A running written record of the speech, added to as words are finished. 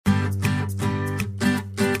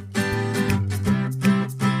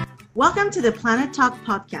Welcome to the Planet Talk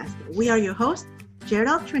podcast. We are your hosts,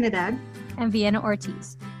 Gerald Trinidad and Vienna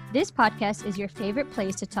Ortiz. This podcast is your favorite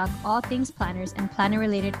place to talk all things planners and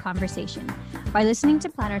planner-related conversation. By listening to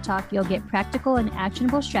Planner Talk, you'll get practical and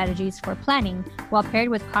actionable strategies for planning while paired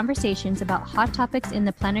with conversations about hot topics in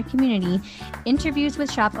the planner community, interviews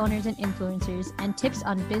with shop owners and influencers, and tips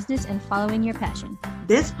on business and following your passion.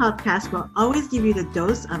 This podcast will always give you the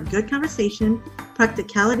dose of good conversation,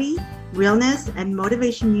 practicality, realness, and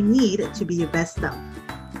motivation you need to be your best self.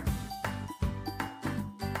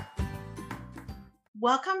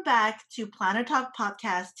 Welcome back to Planner Talk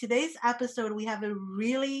Podcast. Today's episode, we have a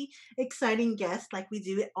really exciting guest like we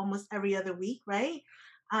do almost every other week, right?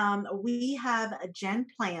 We have Jen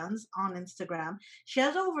Plans on Instagram. She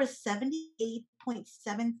has over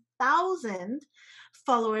 78.7 thousand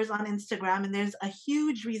followers on Instagram, and there's a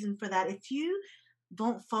huge reason for that. If you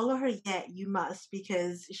don't follow her yet, you must,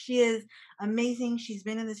 because she is amazing. She's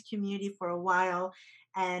been in this community for a while,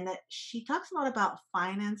 and she talks a lot about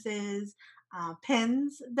finances,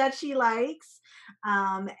 pens that she likes,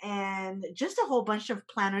 and just a whole bunch of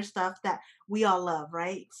planner stuff that we all love,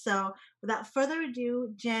 right? So without further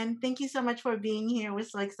ado, Jen, thank you so much for being here. We're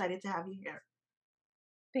so excited to have you here.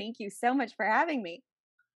 Thank you so much for having me.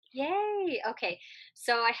 Yay! Okay,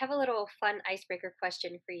 so I have a little fun icebreaker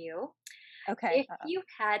question for you. Okay. If you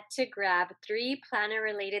had to grab 3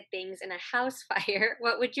 planner-related things in a house fire,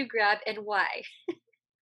 what would you grab and why?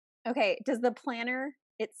 Okay, does the planner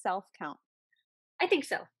itself count? I think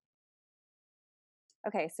so.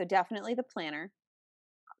 Okay, so definitely the planner,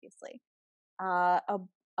 obviously.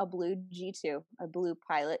 A blue G2, a blue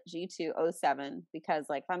Pilot G2 07, because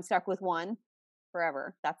like if I'm stuck with one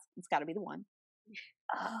forever, it's got to be the one.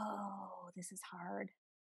 Oh, this is hard.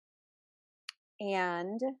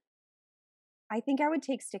 And I think I would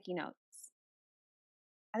take sticky notes.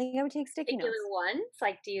 Particular ones?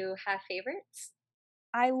 Like, do you have favorites?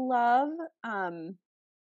 I love,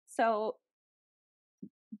 so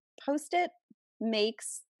Post-it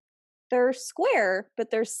makes, they're square,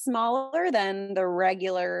 but they're smaller than the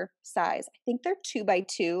regular size. I think they're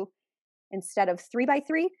 2x2 instead of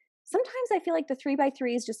 3x3. Sometimes I feel like the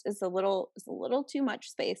 3x3 is a little too much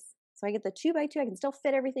space. So I get the 2x2. I can still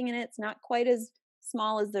fit everything in it. It's not quite as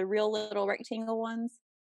small as the real little rectangle ones.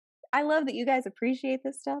 I love that you guys appreciate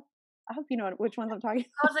this stuff. I hope you know which ones I'm talking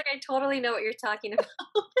about. I was like, I totally know what you're talking about.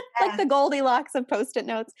 Like the Goldilocks of Post-it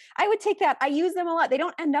notes. I would take that. I use them a lot. They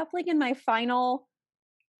don't end up like in my final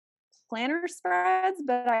planner spreads,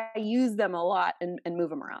 but I use them a lot and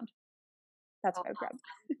move them around. That's what I grab.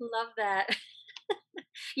 Love that.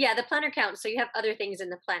 Yeah, the planner counts. So you have other things in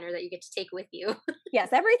the planner that you get to take with you. Yes,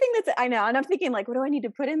 everything I know. And I'm thinking like, what do I need to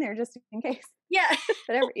put in there just in case? Yeah.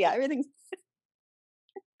 But everything's.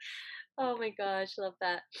 Oh my gosh, love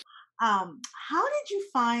that. How did you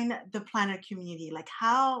find the planner community?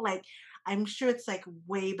 I'm sure it's like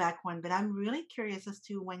way back when, but I'm really curious as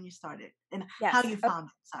to when you started and how you found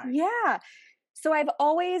it. Sorry. Yeah. So I've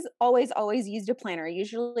always used a planner.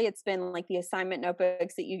 Usually it's been like the assignment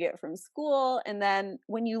notebooks that you get from school. And then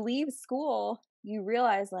when you leave school, you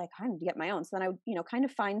realize like, I need to get my own. So then I, kind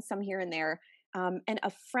of find some here and there. And a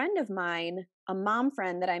friend of mine, a mom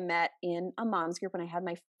friend that I met in a mom's group when I had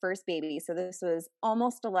my first baby, so this was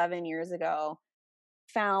almost 11 years ago,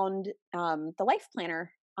 found the Life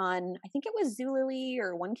Planner on, I think it was Zulily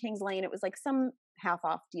or One Kings Lane. It was like some half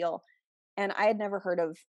off deal. And I had never heard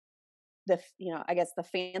of the, I guess the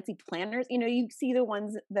fancy planners. You see the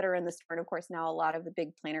ones that are in the store. And of course, now a lot of the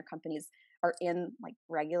big planner companies are in like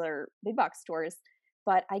regular big box stores.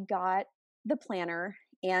 But I got the planner,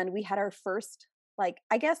 and we had our first, like,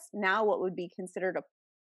 I guess now what would be considered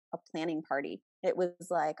a planning party. It was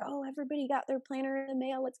like, oh, everybody got their planner in the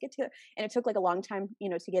mail. Let's get to it. And it took like a long time,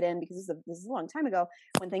 to get in, because this is a long time ago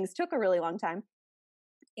when things took a really long time.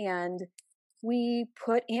 And we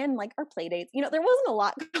put in like our play dates. There wasn't a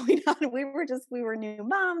lot going on. We were new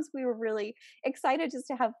moms. We were really excited just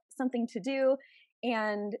to have something to do.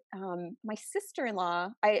 And my sister-in-law,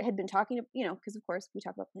 I had been talking to, because of course we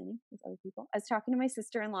talk about planning with other people. I was talking to my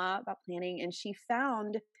sister-in-law about planning, and she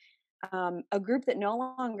found a group that no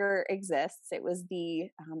longer exists. It was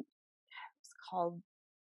it's called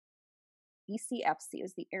ECFC. It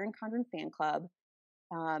was the Erin Condren Fan Club.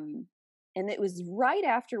 And it was right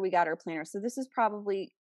after we got our planner. So this is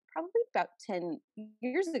probably about 10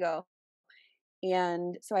 years ago.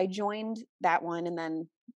 And so I joined that one, and then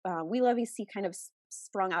We Love EC kind of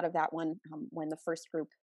sprung out of that one when the first group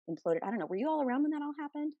imploded. I don't know. Were you all around when that all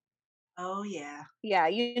happened? Oh yeah. Yeah,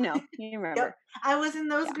 you remember. Yep. I was in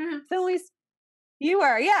those groups. So you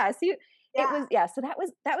were, yeah. So it was, Yeah. So that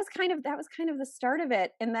was kind of the start of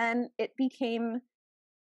it, and then it became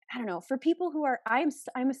I don't know, for people who are, I'm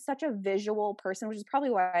such a visual person, which is probably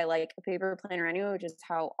why I like a paper planner anyway, which is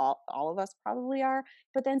how all of us probably are.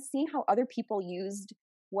 But then seeing how other people used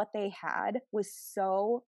what they had was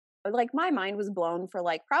so, like, my mind was blown for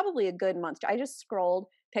like probably a good month. I just scrolled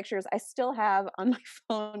pictures. I still have on my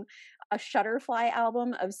phone a Shutterfly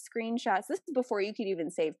album of screenshots. This is before you could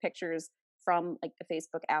even save pictures from like the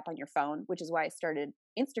Facebook app on your phone, which is why I started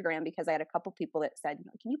Instagram, because I had a couple people that said,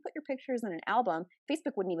 can you put your pictures in an album?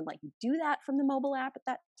 Facebook wouldn't even like do that from the mobile app at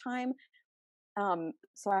that time.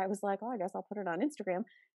 So I was like, oh, I guess I'll put it on Instagram.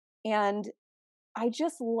 And I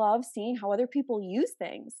just love seeing how other people use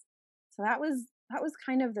things. So that was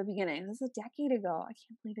kind of the beginning. This is a decade ago. I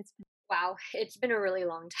can't believe it's been. Wow, it's been a really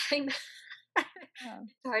long time. Yeah.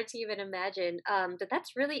 It's hard to even imagine. But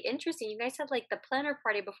that's really interesting. You guys had like the planner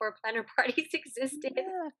party before planner parties existed.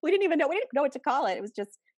 Yeah. We didn't know what to call it. It was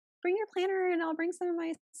just bring your planner and I'll bring some of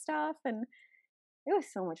my stuff. And it was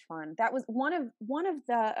so much fun. That was one of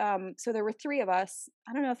the so there were three of us.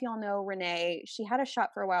 I don't know if y'all know Renee. She had a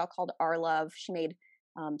shop for a while called Our Love. She made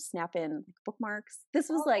snap-in bookmarks. This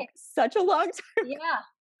was Okay. like such a long time. Yeah.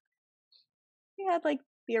 We had like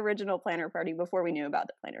the original planner party before we knew about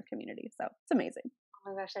the planner community. So it's amazing.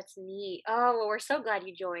 Oh my gosh, that's neat. Oh, well, we're so glad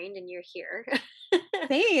you joined and you're here.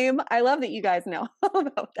 Same. I love that you guys know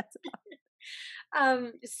about what that's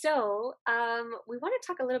We want to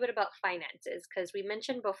talk a little bit about finances because we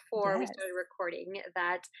mentioned before we Yes. started recording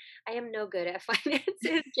that I am no good at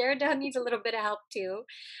finances. Jared needs a little bit of help too.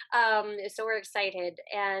 So we're excited,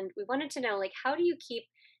 and we wanted to know, like, how do you keep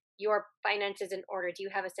your finances in order? Do you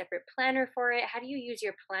have a separate planner for it? How do you use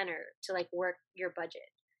your planner to like work your budget?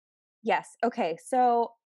 Yes. Okay.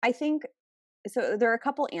 So I think so there are a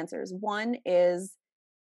couple answers. One is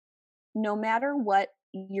no matter what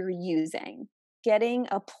you're using, getting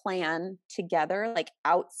a plan together, like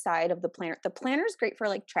outside of the planner. The planner is great for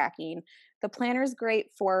like tracking. The planner is great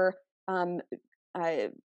for um, uh,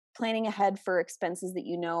 planning ahead for expenses that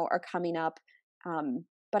you know are coming up.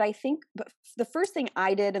 But I think the first thing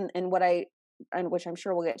I did, and what and which I'm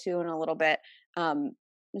sure we'll get to in a little bit,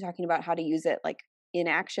 talking about how to use it like in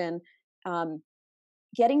action, um,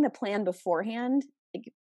 getting the plan beforehand.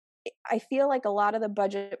 Like, I feel like a lot of the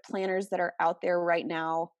budget planners that are out there right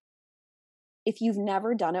now, if you've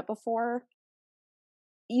never done it before,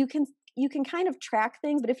 you can kind of track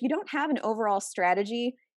things, but if you don't have an overall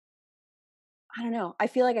strategy, I don't know. I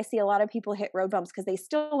feel like I see a lot of people hit road bumps because they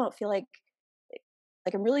still don't feel like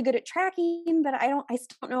I'm really good at tracking, but I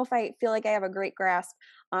still don't know if I feel like I have a great grasp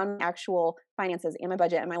on actual finances and my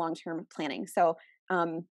budget and my long-term planning. So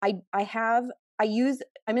I'm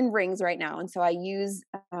in Rings right now. And so I use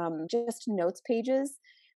just notes pages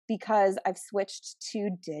because I've switched to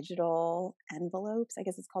digital envelopes. I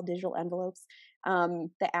guess it's called digital envelopes.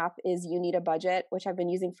 The app is You Need a Budget, which I've been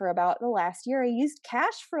using for about the last year. I used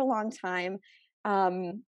cash for a long time.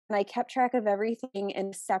 And I kept track of everything in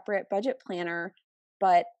a separate budget planner.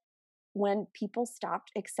 But when people stopped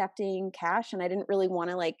accepting cash and I didn't really want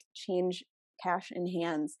to like change cash in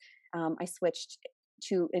hands, I switched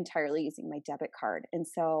to entirely using my debit card. And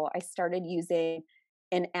so I started using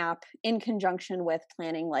an app in conjunction with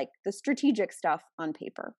planning like the strategic stuff on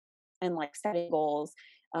paper and like setting goals,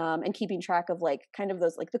 and keeping track of like kind of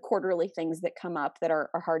those like the quarterly things that come up that are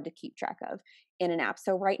hard to keep track of in an app.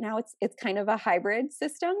 So right now it's kind of a hybrid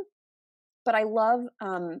system, but I love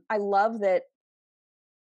that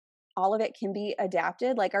all of it can be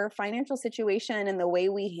adapted. Like our financial situation and the way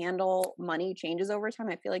we handle money changes over time.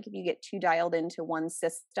 I feel like if you get too dialed into one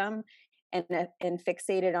system and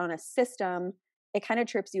fixated on a system, it kind of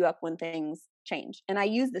trips you up when things change. And I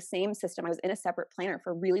use the same system. I was in a separate planner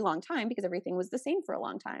for a really long time because everything was the same for a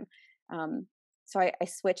long time. So I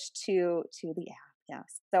switched to the app.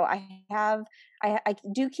 Yes. So I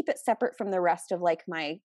do keep it separate from the rest of like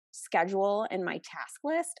my schedule and my task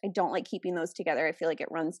list. I don't like keeping those together. I feel like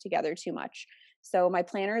it runs together too much. So my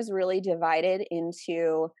planner is really divided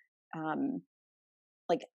into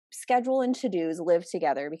like schedule and to-dos live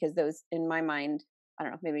together because those in my mind, I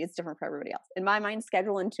don't know, maybe it's different for everybody else. In my mind,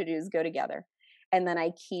 schedule and to-dos go together. And then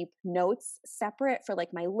I keep notes separate for like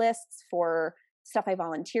my lists for stuff I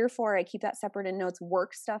volunteer for. I keep that separate in notes.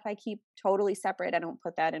 Work stuff I keep totally separate. I don't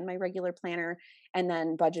put that in my regular planner. And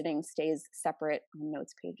then budgeting stays separate on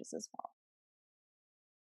notes pages as well.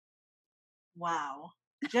 Wow.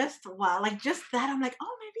 Just wow. Like just that. I'm like,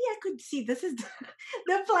 oh, maybe I could see this is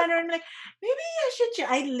the planner. I'm like, maybe I should.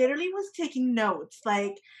 I literally was taking notes.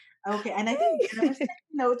 Like, okay. And I think Jenna was taking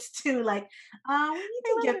notes too. Like, we need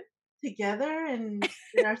to get together and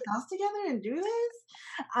get ourselves together and do this.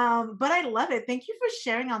 But I love it. Thank you for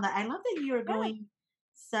sharing on that. I love that you are Yeah. going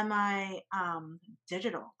semi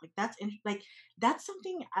digital. Like like that's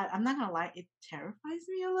something I'm not gonna lie, it terrifies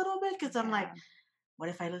me a little bit because I'm like, Yeah. what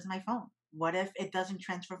if I lose my phone? What if it doesn't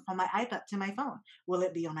transfer from my iPad to my phone? Will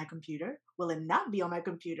it be on my computer? Will it not be on my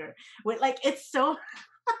computer? Like it's so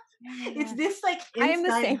it's Yeah. this like I am the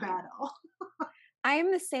inside same. battle. I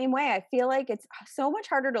am the same way. I feel like it's so much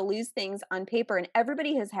harder to lose things on paper, and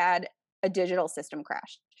everybody has had a digital system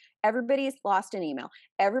crash. Everybody's lost an email.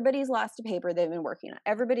 Everybody's lost a paper they've been working on.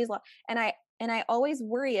 Everybody's lost, and I always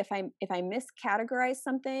worry if I miscategorize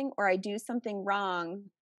something or I do something wrong.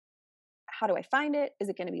 How do I find it? Is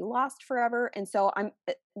it going to be lost forever? And so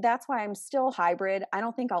that's why I'm still hybrid. I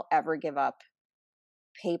don't think I'll ever give up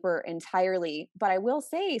paper entirely, but I will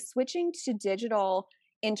say switching to digital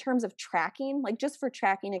in terms of tracking, like just for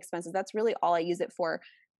tracking expenses, that's really all I use it for,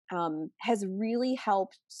 has really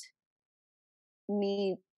helped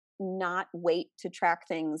me not wait to track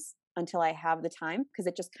things until I have the time, because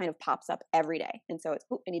it just kind of pops up every day. And so it's,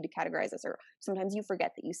 oh, I need to categorize this, or sometimes you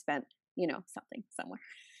forget that you spent, something somewhere.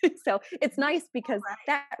 So it's nice because Right.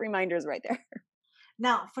 that reminder is right there.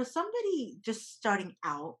 Now, for somebody just starting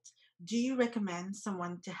out, do you recommend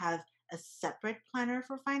someone to have a separate planner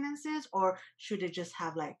for finances, or should it just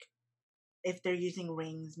have like, if they're using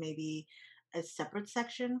rings, maybe a separate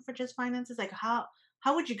section for just finances? Like how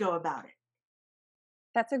would you go about it?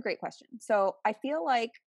 That's a great question. So I feel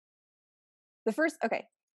like okay,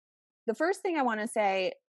 the first thing I want to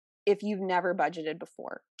say, if you've never budgeted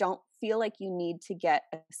before, don't feel like you need to get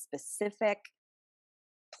a specific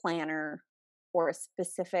planner or a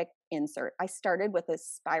specific insert. I started with a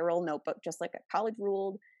spiral notebook, just like a college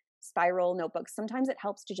ruled spiral notebook. Sometimes it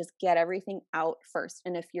helps to just get everything out first.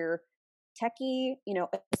 And if you're techie,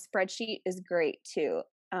 a spreadsheet is great too.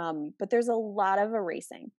 But there's a lot of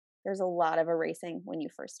erasing. There's a lot of erasing when you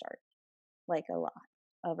first start, like a lot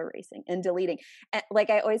of erasing and deleting. And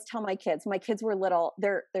like I always tell my kids were little,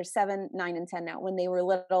 they're 7, 9, and 10 now. When they were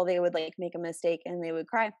little, they would like make a mistake and they would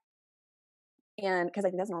cry. And because I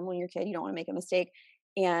think that's normal when you're a kid, you don't want to make a mistake.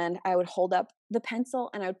 And I would hold up the pencil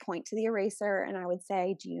and I would point to the eraser and I would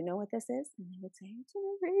say, "Do you know what this is?" And they would say, "It's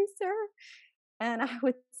an eraser." And I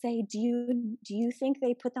would say, "Do you think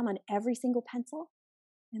they put them on every single pencil?"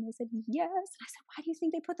 And they said, "Yes." And I said, "Why do you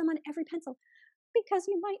think they put them on every pencil?" "Because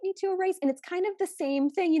you might need to erase." And it's kind of the same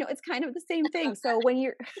thing, it's kind of the same thing. So when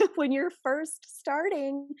you're when you're first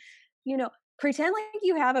starting, you know, pretend like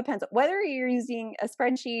you have a pencil, whether you're using a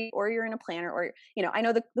spreadsheet or you're in a planner, or I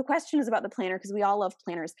know the question is about the planner because we all love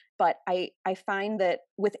planners, but I find that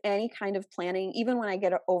with any kind of planning, even when I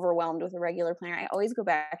get overwhelmed with a regular planner, I always go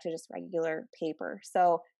back to just regular paper.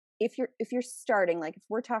 So if you're starting, like if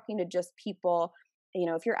we're talking to just people,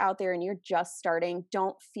 if you're out there and you're just starting,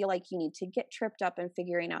 don't feel like you need to get tripped up in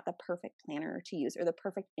figuring out the perfect planner to use or the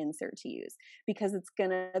perfect insert to use, because it's going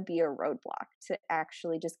to be a roadblock to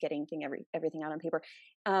actually just getting everything out on paper.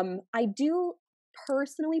 I do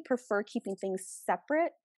personally prefer keeping things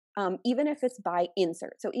separate, even if it's by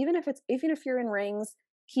insert. So even if you're in rings,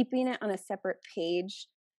 keeping it on a separate page,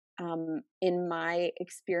 in my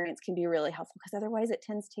experience, can be really helpful, because otherwise it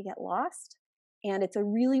tends to get lost. And it's a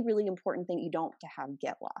really, really important thing you don't to have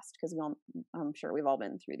get lost, because I'm sure we've all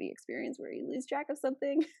been through the experience where you lose track of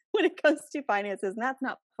something when it comes to finances, and that's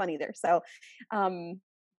not fun either. So,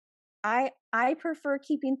 I prefer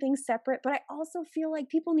keeping things separate, but I also feel like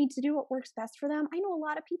people need to do what works best for them. I know a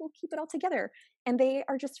lot of people keep it all together, and they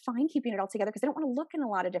are just fine keeping it all together because they don't want to look in a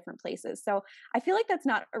lot of different places. So I feel like that's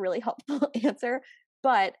not a really helpful answer,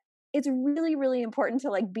 but it's really, really important to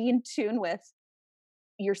like be in tune with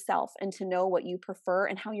yourself and to know what you prefer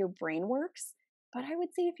and how your brain works. But I would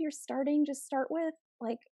say if you're starting, just start with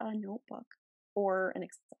like a notebook or an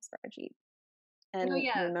Excel spreadsheet, No, and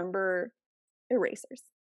yeah. remember erasers.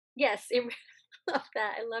 Yes, I love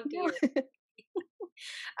that. I love to hear.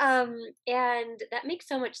 And that makes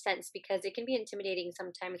so much sense because it can be intimidating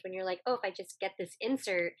sometimes when you're like, oh, if I just get this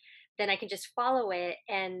insert, then I can just follow it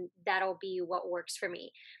and that'll be what works for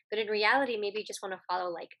me. But in reality, maybe you just want to follow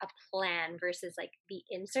like a plan versus like the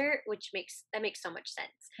insert, which makes so much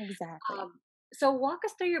sense. Exactly. So walk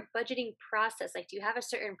us through your budgeting process. Like, do you have a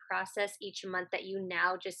certain process each month that you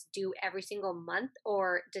now just do every single month,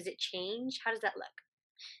 or does it change? How does that look?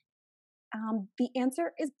 The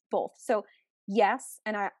answer is both. So yes,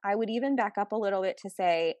 and I would even back up a little bit to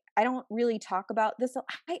say I don't really talk about this.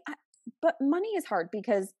 But money is hard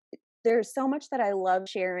because there's so much that I love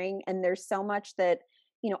sharing, and there's so much that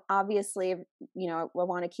obviously I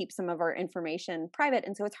want to keep some of our information private,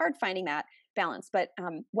 and so it's hard finding that balance. But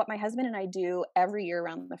what my husband and I do every year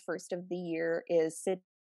around the first of the year is sit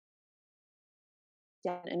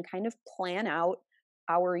down and kind of plan out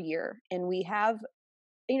our year, and we have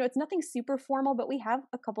it's nothing super formal, but we have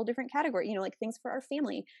a couple different categories, like things for our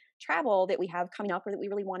family, travel that we have coming up or that we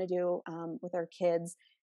really want to do with our kids,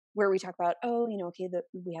 where we talk about, okay,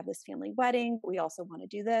 we have this family wedding, we also want to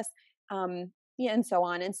do this, yeah, and so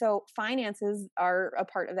on. And so finances are a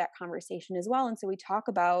part of that conversation as well. And so we talk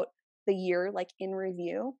about the year, like in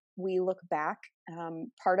review, we look back.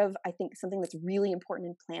 Part of, I think, something that's really important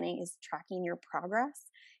in planning is tracking your progress.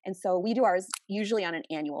 And so we do ours usually on an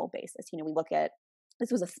annual basis. We look at,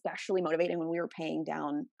 this was especially motivating when we were paying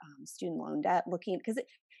down student loan debt, looking, because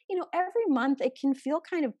every month it can feel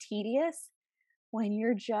kind of tedious when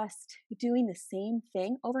you're just doing the same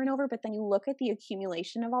thing over and over, but then you look at the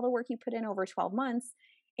accumulation of all the work you put in over 12 months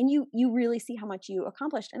and you really see how much you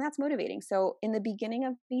accomplished, and that's motivating. So in the beginning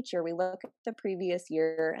of each year, we look at the previous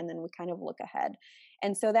year and then we kind of look ahead.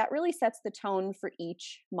 And so that really sets the tone for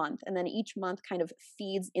each month. And then each month kind of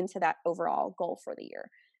feeds into that overall goal for the year.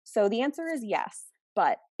 So the answer is yes,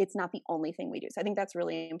 but it's not the only thing we do. So I think that's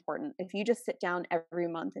really important. If you just sit down every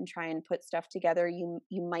month and try and put stuff together, you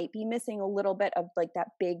might be missing a little bit of like that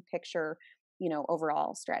big picture,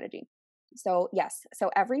 overall strategy. So yes, so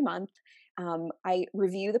every month I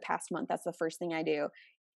review the past month. That's the first thing I do.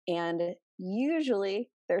 And usually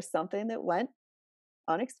there's something that went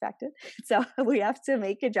unexpected. So we have to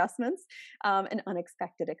make adjustments, an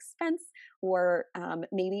unexpected expense, or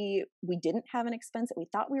maybe we didn't have an expense that we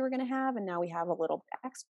thought we were going to have, and now we have a little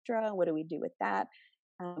extra. What do we do with that?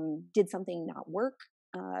 Did something not work?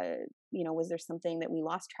 Was there something that we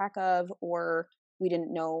lost track of, or we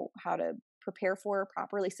didn't know how to prepare for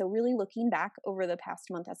properly? So really looking back over the past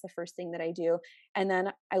month, that's the first thing that I do. And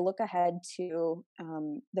then I look ahead to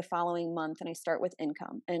the following month, and I start with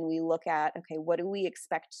income, and we look at, okay, what do we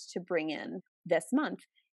expect to bring in this month?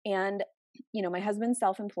 And, my husband's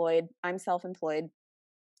self-employed, I'm self-employed.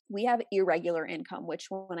 We have irregular income, which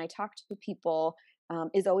when I talk to people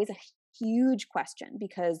is always a huge question,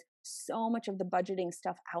 because so much of the budgeting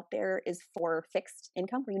stuff out there is for fixed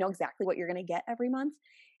income, where you know exactly what you're going to get every month.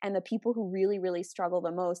 And the people who really, really struggle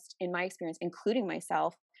the most, in my experience, including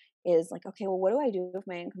myself, is like, okay, well, what do I do if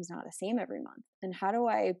my income's not the same every month? And how do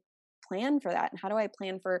I plan for that? And how do I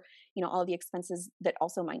plan for, all the expenses that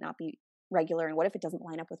also might not be regular? And what if it doesn't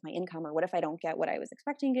line up with my income? Or what if I don't get what I was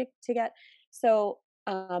expecting to get? So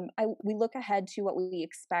we look ahead to what we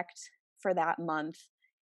expect for that month,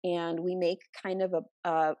 and we make kind of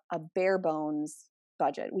a bare bones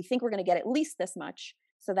budget. We think we're going to get at least this much,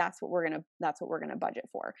 so that's what we're gonna budget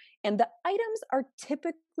for. And the items are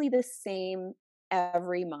typically the same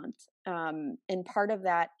every month. And part of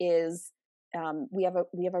that is we have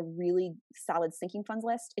a really solid sinking funds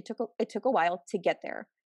list. It took a while to get there.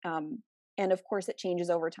 And of course, it changes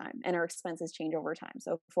over time, and our expenses change over time.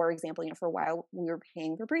 So, for example, for a while we were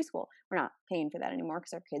paying for preschool. We're not paying for that anymore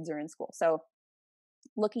because our kids are in school. So,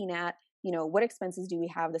 looking at what expenses do we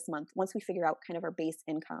have this month? Once we figure out kind of our base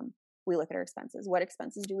income, we look at our expenses. What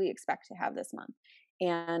expenses do we expect to have this month?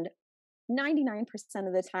 And 99%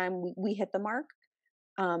 of the time we hit the mark.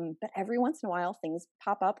 But every once in a while things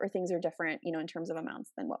pop up, or things are different, in terms of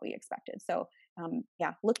amounts than what we expected. So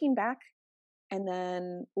looking back, and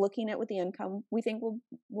then looking at what the income we think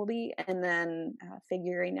will be, and then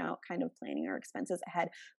figuring out kind of planning our expenses ahead.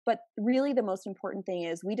 But really the most important thing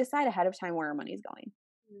is we decide ahead of time where our money's going.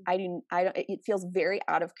 It feels very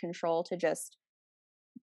out of control to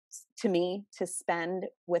spend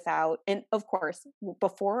without, and of course,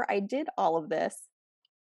 before I did all of this,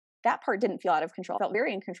 that part didn't feel out of control. I felt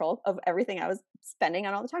very in control of everything I was spending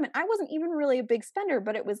on all the time. And I wasn't even really a big spender,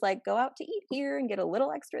 but it was like, go out to eat here and get a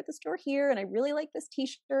little extra at the store here. And I really like this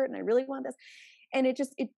t-shirt and I really want this. And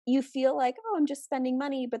you feel like, oh, I'm just spending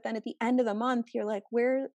money. But then at the end of the month, you're like,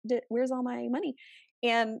 where's all my money?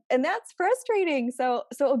 And that's frustrating. So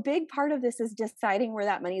a big part of this is deciding where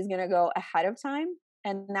that money is going to go ahead of time.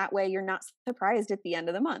 And that way you're not surprised at the end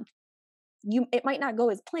of the month. It might not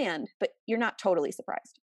go as planned, but you're not totally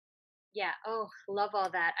surprised. Yeah. Oh, love all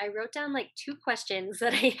that. I wrote down like 2 questions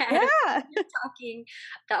that I had Yeah. you're talking.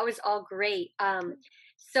 That was all great.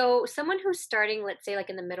 So someone who's starting, let's say like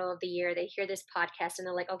in the middle of the year, they hear this podcast and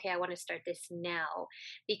they're like, okay, I want to start this now,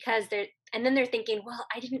 because and then they're thinking, well,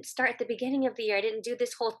 I didn't start at the beginning of the year. I didn't do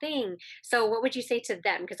this whole thing. So what would you say to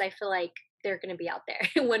them? Because I feel like they're going to be out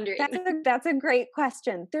there wondering. That's a great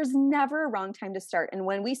question. There's never a wrong time to start. And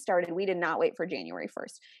when we started, we did not wait for January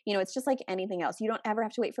 1st. It's just like anything else. You don't ever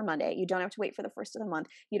have to wait for Monday. You don't have to wait for the first of the month.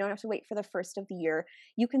 You don't have to wait for the first of the year.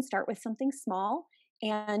 You can start with something small,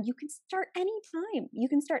 and you can start anytime. You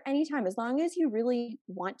can start anytime as long as you really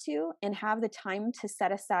want to and have the time to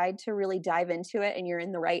set aside to really dive into it and you're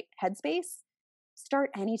in the right headspace. Start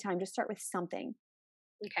anytime. Just start with something.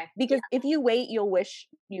 Okay. Yeah. Because if you wait, you'll wish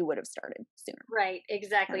you would have started sooner, Right. kind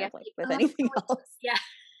Exactly. of like with Oh, anything else. yeah,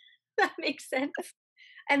 that makes sense.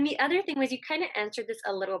 And the other thing was you kind of answered this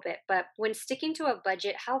a little bit, but when sticking to a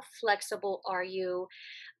budget, how flexible are you?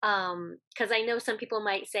 Because I know some people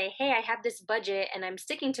might say, "Hey, I have this budget and I'm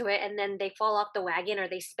sticking to it," and then they fall off the wagon or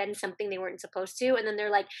they spend something they weren't supposed to, and then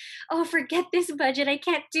they're like, "Oh, forget this budget. I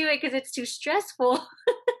can't do it because it's too stressful."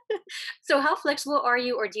 So, how flexible are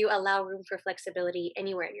you, or do you allow room for flexibility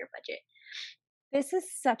anywhere in your budget? This is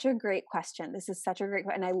such a great question.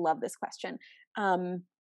 And I love this question. Um,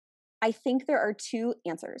 I think there are two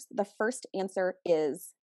answers. The first answer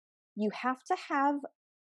is you have to have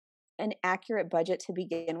an accurate budget to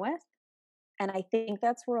begin with. And I think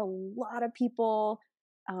that's where a lot of people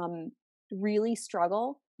um, really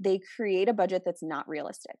struggle. They create a budget that's not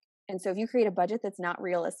realistic. And so if you create a budget that's not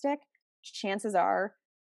realistic, chances are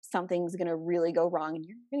something's going to really go wrong and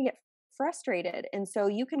you're going to get frustrated. And so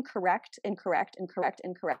you can correct and correct and correct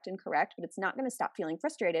and correct and correct, but it's not going to stop feeling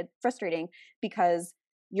frustrating because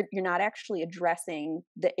you're not actually addressing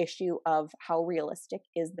the issue of how realistic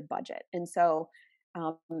is the budget. And so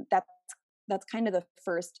um, that's kind of the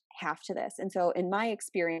first half to this. And so in my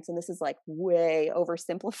experience, and this is like way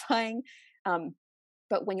oversimplifying, um,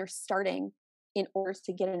 but when you're starting, in order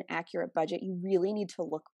to get an accurate budget, you really need to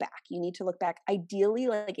look back. You need to look back, ideally,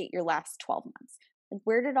 like at your last 12 months. And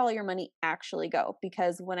where did all your money actually go?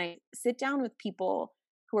 Because when I sit down with people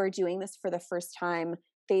who are doing this for the first time,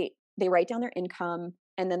 they write down their income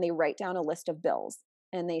and then they write down a list of bills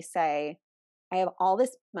and they say, I have all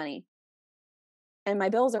this money and my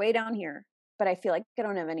bills are way down here, but I feel like I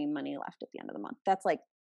don't have any money left at the end of the month. That's like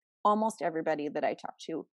almost everybody that I talk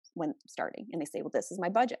to when starting. And they say, well, this is my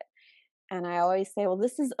budget. And I always say, well,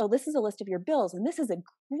 this is a list of your bills. And this is a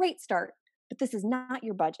great start, but this is not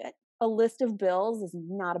your budget. A list of bills is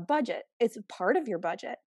not a budget. It's a part of your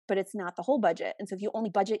budget, but it's not the whole budget. And so if you only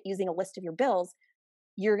budget using a list of your bills,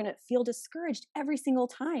 you're going to feel discouraged every single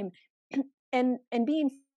time. And being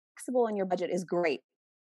flexible in your budget is great.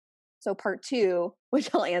 So part two, which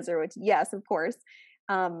I'll answer, which yes, of course.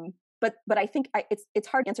 But I think it's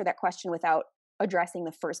hard to answer that question without addressing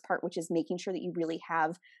the first part, which is making sure that you really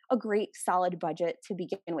have a great solid budget to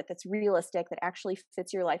begin with. That's realistic, that actually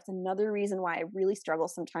fits your life. It's another reason why I really struggle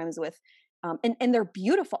sometimes with, and they're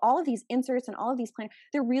beautiful. All of these inserts and all of these planners,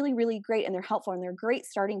 they're really, really great and they're helpful and they're a great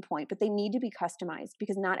starting point, but they need to be customized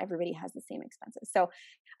because not everybody has the same expenses. So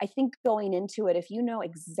I think going into it, if you know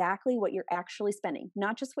exactly what you're actually spending,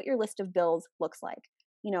 not just what your list of bills looks like,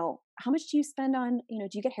 how much do you spend on, do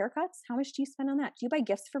you get haircuts? How much do you spend on that? Do you buy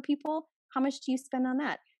gifts for people? How much do you spend on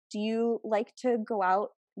that? Do you like to go out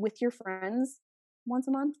with your friends once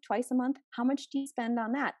a month, twice a month? How much do you spend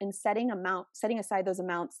on that? And setting aside those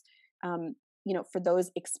amounts, for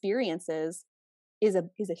those experiences is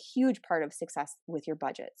a huge part of success with your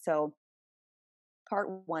budget. So part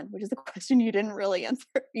one, which is the question you didn't really ask,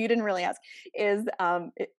 is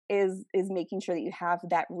making sure that you have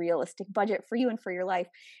that realistic budget for you and for your life.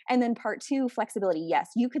 And then part two, flexibility.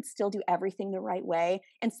 Yes, you could still do everything the right way,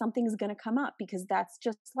 and something's going to come up because that's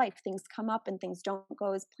just life. Things come up and things don't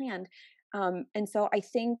go as planned. And so I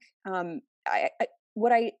think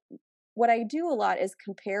what I do a lot is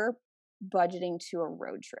compare budgeting to a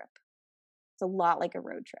road trip. It's a lot like a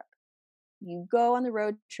road trip. You go on the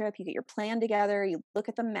road trip, you get your plan together, you look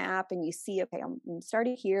at the map and you see, okay, I'm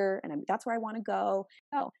starting here and that's where I want to go.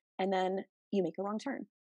 Oh, and then you make a wrong turn.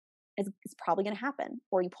 It's probably going to happen.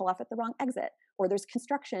 Or you pull off at the wrong exit, or there's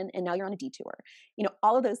construction and now you're on a detour.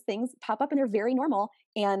 All of those things pop up and they're very normal.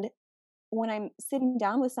 And when I'm sitting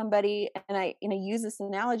down with somebody and I use this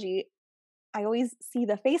analogy, I always see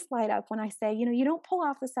the face light up when I say, you don't pull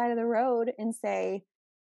off the side of the road and say,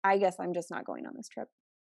 I guess I'm just not going on this trip.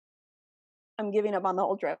 I'm giving up on the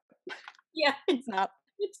whole trip. Yeah. It's not.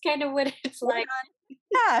 It's kind of what it's like.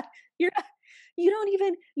 Yeah. You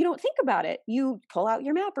don't think about it. You pull out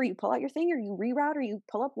your map or you pull out your thing or you reroute or you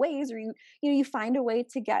pull up Waze or you find a way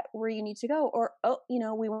to get where you need to go. Or,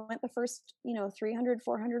 we went the first, 300,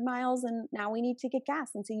 400 miles and now we need to get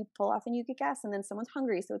gas. And so you pull off and you get gas and then someone's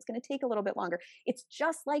hungry. So it's going to take a little bit longer. It's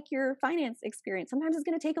just like your finance experience. Sometimes it's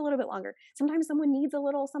going to take a little bit longer. Sometimes someone needs a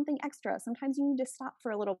little something extra. Sometimes you need to stop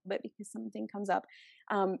for a little bit because something comes up.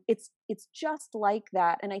 It's just like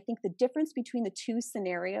that. And I think the difference between the two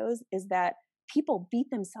scenarios is that people beat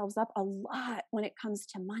themselves up a lot when it comes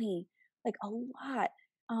to money, like a lot.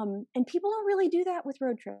 And people don't really do that with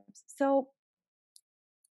road trips. So,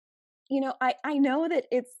 I know that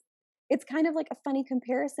it's kind of like a funny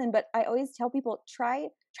comparison, but I always tell people, try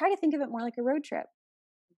to think of it more like a road trip.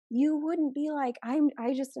 You wouldn't be like,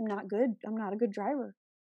 I just am not good. I'm not a good driver.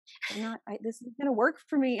 this isn't going to work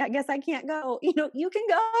for me. I guess I can't go. You can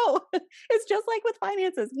go. It's just like with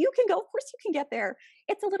finances. You can go. Of course you can get there.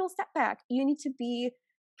 It's a little setback. You need to be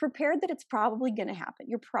prepared that it's probably going to happen.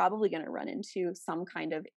 You're probably going to run into some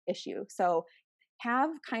kind of issue. So have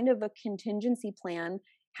kind of a contingency plan,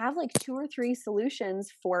 have like 2 or 3 solutions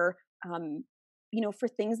for, for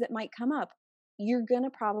things that might come up. You're going to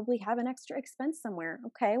probably have an extra expense somewhere.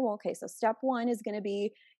 Okay. So step 1 is going to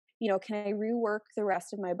be, can I rework the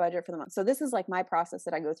rest of my budget for the month? So this is like my process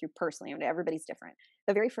that I go through personally. Everybody's different.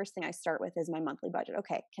 The very first thing I start with is my monthly budget.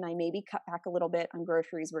 Okay, can I maybe cut back a little bit on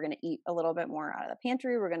groceries? We're going to eat a little bit more out of the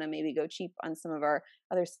pantry. We're going to maybe go cheap on some of our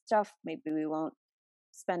other stuff. Maybe we won't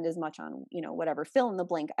spend as much on, whatever fill in the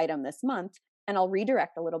blank item this month. And I'll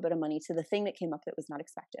redirect a little bit of money to the thing that came up that was not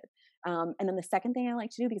expected. And then the second thing I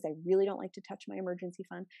like to do, because I really don't like to touch my emergency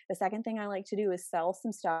fund, the second thing I like to do is sell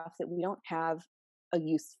some stuff that we don't have a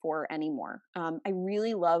use for anymore. I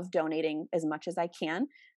really love donating as much as I can,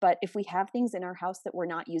 but if we have things in our house that we're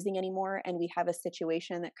not using anymore and we have a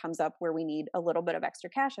situation that comes up where we need a little bit of extra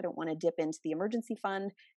cash, I don't want to dip into the emergency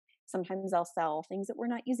fund. Sometimes I'll sell things that we're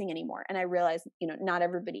not using anymore. And I realize, not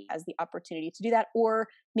everybody has the opportunity to do that. Or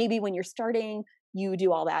maybe when you're starting, you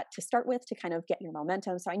do all that to start with to kind of get your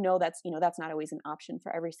momentum. So I know that's not always an option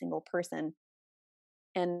for every single person.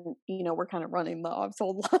 And, we're kind of running low. I've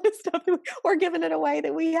sold a lot of stuff or giving it away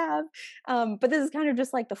that we have. But this is kind of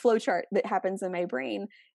just like the flow chart that happens in my brain.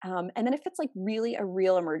 And then if it's like really a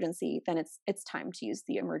real emergency, then it's time to use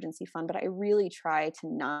the emergency fund. But I really try to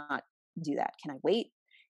not do that. Can I wait?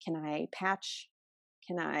 Can I patch?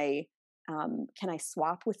 Can I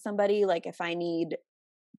swap with somebody? Like if I need,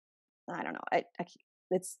 I don't know,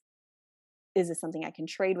 is this something I can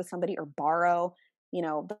trade with somebody or borrow?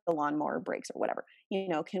 The lawnmower breaks or whatever,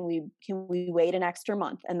 can we wait an extra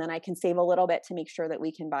month and then I can save a little bit to make sure that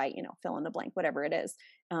we can buy, fill in the blank, whatever it is.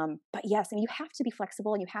 But yes, you have to be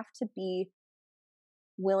flexible and you have to be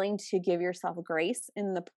willing to give yourself grace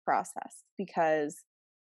in the process because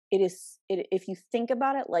if you think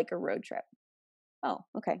about it like a road trip, oh,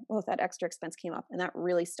 okay, well, if that extra expense came up and that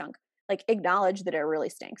really stunk, like acknowledge that it really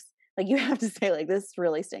stinks. Like you have to say like, this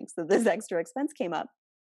really stinks that this extra expense came up.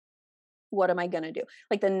 What am I going to do?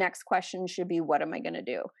 Like the next question should be, what am I going to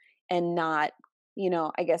do? And not,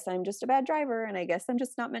 I guess I'm just a bad driver and I guess I'm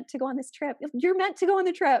just not meant to go on this trip. You're meant to go on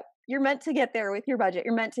the trip. You're meant to get there with your budget.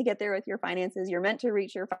 You're meant to get there with your finances. You're meant to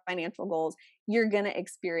reach your financial goals. You're going to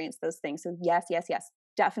experience those things. So yes,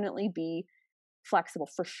 definitely be flexible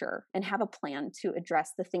for sure. And have a plan to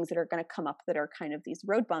address the things that are going to come up that are kind of these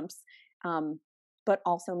road bumps. But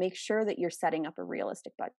also make sure that you're setting up a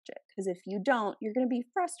realistic budget. Because if you don't, you're going to be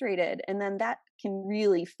frustrated. And then that can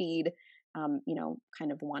really feed,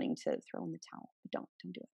 kind of wanting to throw in the towel. But don't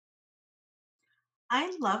do it.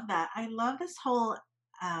 I love that. I love this whole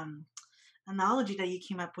analogy that you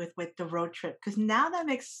came up with the road trip. Because now that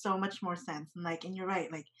makes so much more sense. And you're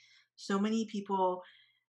right. Like so many people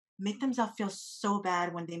make themselves feel so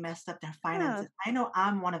bad when they messed up their finances. Yeah. I know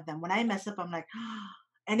I'm one of them. When I mess up, I'm like,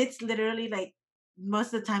 and it's literally like,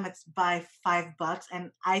 most of the time it's by $5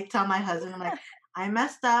 and I tell my husband, I'm like, I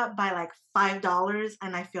messed up by like $5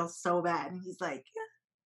 and I feel so bad. And he's like,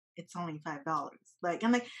 it's only $5. Like,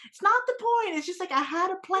 I'm like, it's not the point. It's just like, I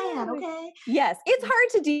had a plan. Okay. Yes. It's hard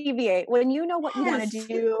to deviate when you know what you want to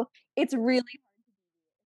do. It's really hard to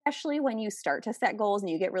deviate, especially when you start to set goals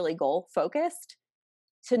and you get really goal focused.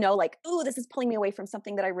 To know like, oh, this is pulling me away from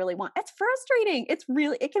something that I really want. It's frustrating.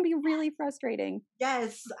 It can be really frustrating.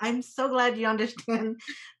 Yes. I'm so glad you understand,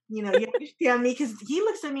 you understand me because he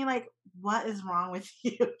looks at me like, what is wrong with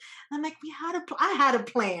you? And I'm like, I had a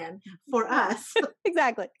plan for us.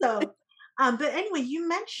 Exactly. So, but anyway, you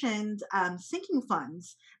mentioned sinking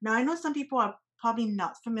funds. Now I know some people are probably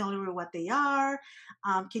not familiar with what they are.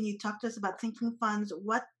 Can you talk to us about sinking funds,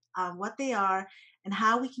 what they are, and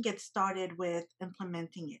how we can get started with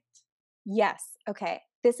implementing it? Yes. Okay.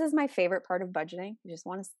 This is my favorite part of budgeting. I just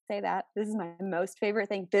want to say that. This is my most favorite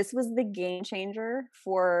thing. This was the game changer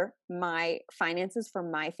for my finances for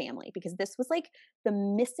my family because this was like the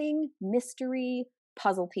missing mystery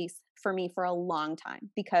puzzle piece for me for a long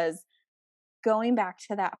time because going back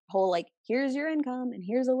to that whole like, here's your income and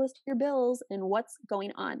here's a list of your bills and what's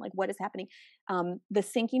going on, like what is happening. The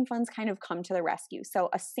sinking funds kind of come to the rescue. So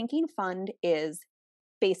a sinking fund is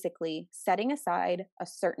basically setting aside a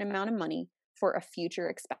certain amount of money for a future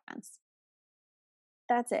expense.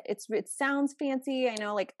 That's it. It sounds fancy. I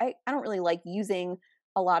know, like I don't really like using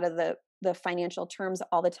a lot of the financial terms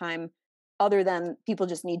all the time, other than people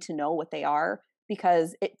just need to know what they are.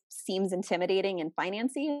 because it seems intimidating and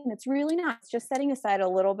financy, and it's really not. It's just setting aside a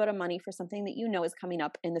little bit of money for something that you know is coming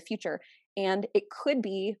up in the future. And it could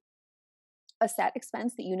be a set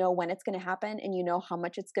expense that you know when it's going to happen and you know how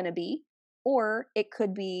much it's going to be, or it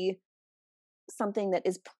could be something that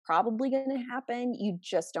is probably going to happen, you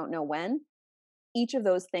just don't know when. Each of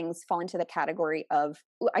those things fall into the category of,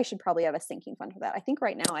 "Ooh, I should probably have a sinking fund for that." I think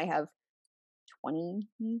right now I have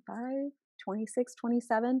 25, 26,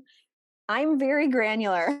 27. I'm very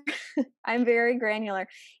granular. I'm very granular.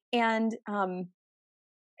 And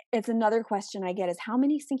it's another question I get is, how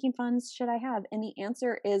many sinking funds should I have? And the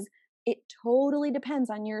answer is, it totally depends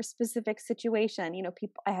on your specific situation. You know,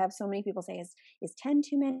 people, I have so many people say, is 10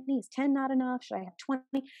 too many? Is 10 not enough? Should I have 20?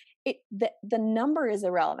 The number is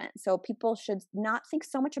irrelevant. So people should not think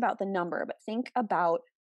so much about the number, but think about,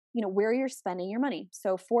 you know, where you're spending your money.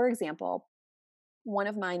 So for example, one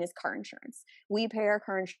of mine is car insurance. We pay our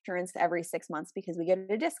car insurance every 6 months because we get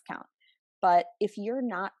a discount. But if you're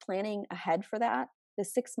not planning ahead for that, the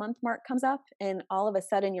 6-month mark comes up and all of a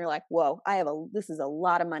sudden you're like, whoa, this is a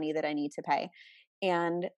lot of money that I need to pay.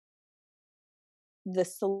 And the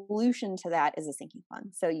solution to that is a sinking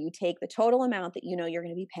fund. So you take the total amount that you know you're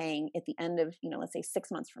going to be paying at the end of, you know, let's say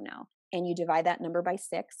 6 months from now, and you divide that number by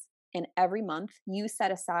 6. And every month you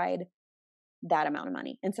set aside that amount of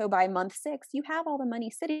money. And so by month 6, you have all the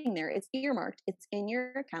money sitting there. It's earmarked. It's in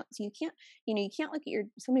your account. So you can't look at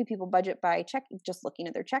so many people budget by just looking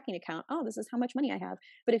at their checking account. Oh, this is how much money I have.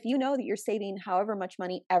 But if you know that you're saving however much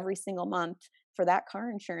money every single month for that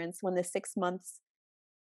car insurance, when the 6 months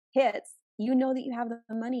hits, you know that you have the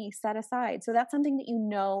money set aside. So that's something that you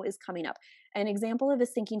know is coming up. An example of a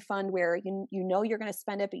sinking fund where you know you're going to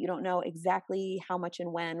spend it, but you don't know exactly how much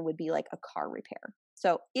and when, would be like a car repair.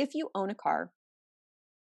 So if you own a car,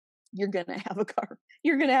 you're going to have a car.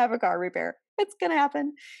 You're going to have a car repair. It's going to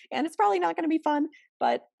happen. And it's probably not going to be fun,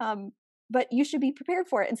 but you should be prepared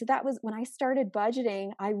for it. And so that was when I started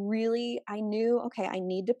budgeting, I knew, okay, I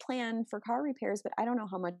need to plan for car repairs, but I don't know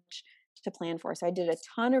how much to plan for. So I did a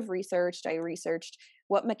ton of research. I researched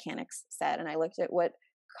what mechanics said, and I looked at what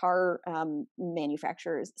car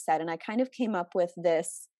manufacturers said. And I kind of came up with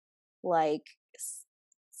this like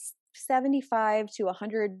 $75 to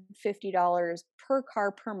 $150 per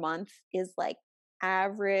car per month is like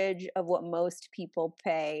average of what most people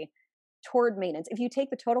pay toward maintenance. If you take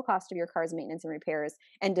the total cost of your car's maintenance and repairs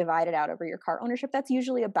and divide it out over your car ownership, that's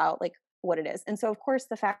usually about like what it is. And so of course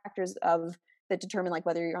the factors that determine like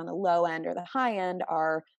whether you're on the low end or the high end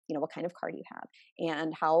are, you know, what kind of car do you have,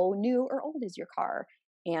 and how new or old is your car,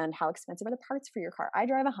 and how expensive are the parts for your car. I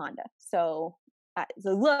drive a Honda, so it's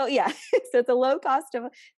a low, yeah, so it's a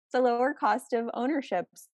lower cost of ownership.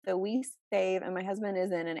 So we save, and my husband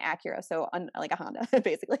is in an Acura, so like a Honda,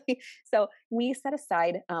 basically. So we set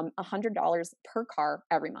aside $100 per car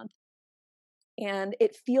every month. And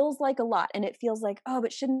it feels like a lot. And it feels like, oh,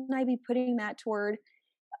 but shouldn't I be putting that toward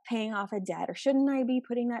paying off a debt? Or shouldn't I be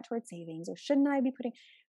putting that toward savings? Or shouldn't I be putting,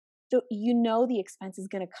 so you know the expense is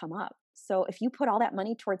going to come up. So if you put all that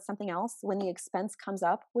money towards something else, when the expense comes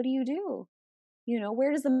up, what do? You know,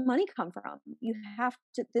 where does the money come from? You have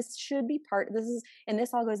to, this should be and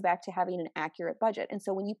this all goes back to having an accurate budget. And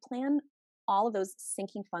so when you plan all of those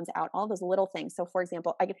sinking funds out, all those little things. So for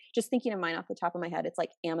example, just thinking of mine off the top of my head, it's like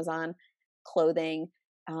Amazon, clothing,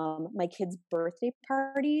 my kids' birthday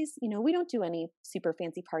parties. You know, we don't do any super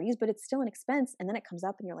fancy parties, but it's still an expense. And then it comes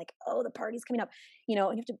up and you're like, oh, the party's coming up, you know,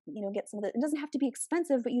 and you have to, you know, get some of it. It doesn't have to be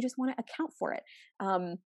expensive, but you just want to account for it.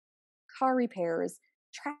 Car repairs,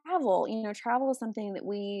 travel, you know, travel is something that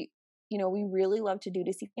we really love to do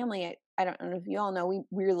to see family. I don't know if you all know, we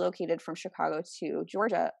relocated from Chicago to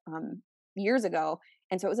Georgia years ago.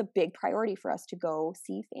 And so it was a big priority for us to go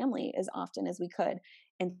see family as often as we could.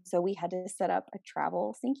 And so we had to set up a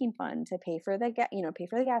travel sinking fund to pay for the gas and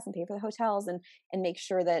pay for the hotels, and make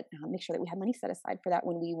sure that we had money set aside for that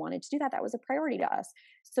when we wanted to do that. That was a priority to us.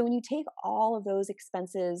 So when you take all of those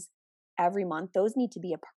expenses every month, those need to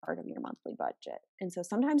be a part of your monthly budget. And so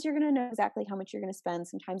sometimes you're going to know exactly how much you're going to spend.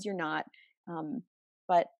 Sometimes you're not.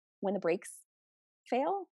 But when the brakes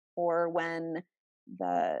fail, or when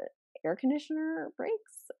the air conditioner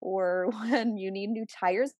breaks, or when you need new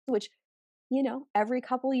tires, which, you know, every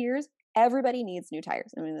couple of years, everybody needs new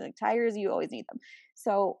tires. I mean, like tires, you always need them.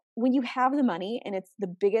 So when you have the money, and it's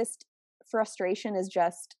the biggest frustration is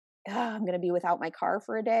just, I'm going to be without my car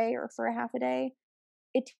for a day or for a half a day.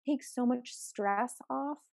 It takes so much stress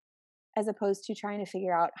off, as opposed to trying to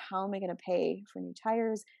figure out, how am I going to pay for new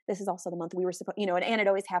tires? This is also the month we were supposed, you know, and it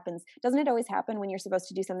always happens. Doesn't it always happen when you're supposed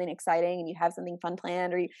to do something exciting and you have something fun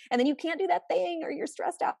planned, and then you can't do that thing, or you're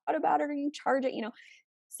stressed out about it, or you charge it, you know?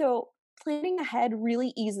 So planning ahead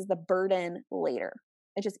really eases the burden later.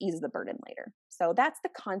 It just eases the burden later. So that's the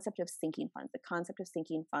concept of sinking funds. The concept of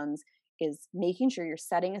sinking funds is making sure you're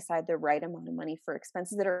setting aside the right amount of money for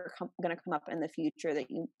expenses that are going to come up in the future that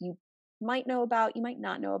you might know about, you might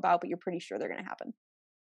not know about, but you're pretty sure they're going to happen.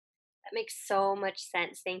 That makes so much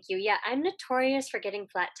sense. Thank you. Yeah, I'm notorious for getting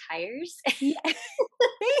flat tires. Yeah.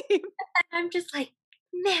 Same. I'm just like,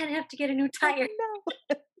 man, I have to get a new tire.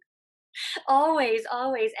 No. Always,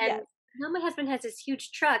 always. And Yes. now my husband has this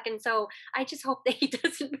huge truck, and so I just hope that he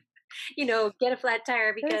doesn't, get a flat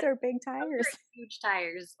tire because Those are big those tires. are huge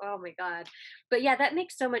tires. Oh my god. But yeah, that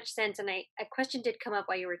makes so much sense. And a question did come up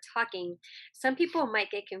while you were talking. Some people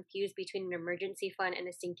might get confused between an emergency fund and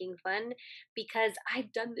a sinking fund because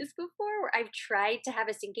I've done this before where I've tried to have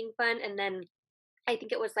a sinking fund and then I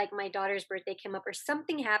think it was like my daughter's birthday came up or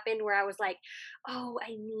something happened where I was like, oh,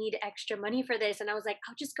 I need extra money for this. And I was like,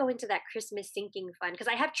 I'll just go into that Christmas sinking fund because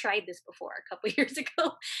I have tried this before a couple years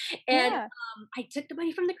ago. And Yeah. I took the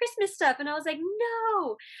money from the Christmas stuff and I was like,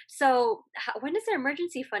 no. So when does the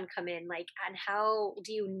emergency fund come in? Like, and how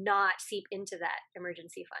do you not seep into that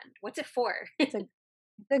emergency fund? What's it for? It's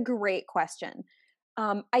a great question.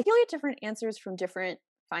 I feel like different answers from different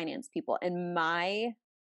finance people. And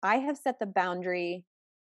I have set the boundary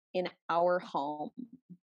in our home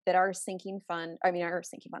that our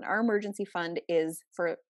emergency fund is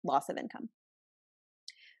for loss of income.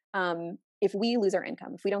 If we lose our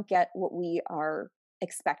income, if we don't get what we are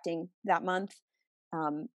expecting that month,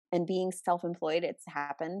 and being self-employed, it's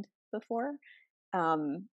happened before,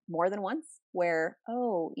 more than once where,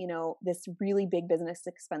 this really big business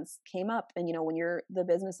expense came up. And, when you're the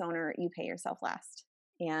business owner, you pay yourself last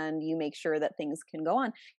and you make sure that things can go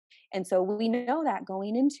on. And so we know that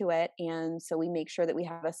going into it. And so we make sure that we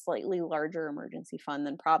have a slightly larger emergency fund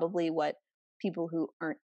than probably what people who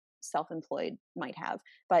aren't self-employed might have.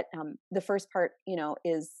 But the first part,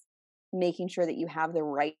 is making sure that you have the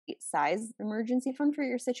right size emergency fund for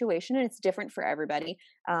your situation. And it's different for everybody.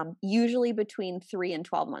 Usually between 3 and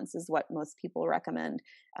 12 months is what most people recommend.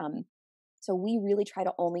 So we really try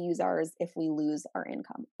to only use ours if we lose our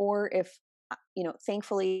income, or if,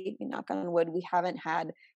 thankfully, knock on wood, we haven't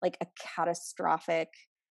had like a catastrophic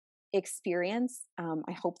experience.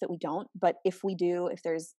 I hope that we don't, but if we do, if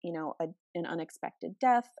there's, an unexpected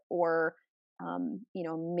death or,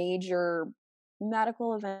 major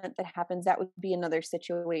medical event that happens, that would be another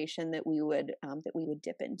situation that we would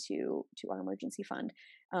dip into our emergency fund.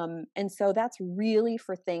 And so that's really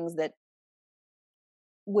for things that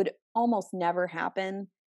would almost never happen,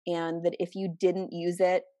 and that if you didn't use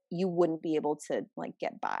it, you wouldn't be able to like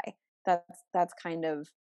get by. That's kind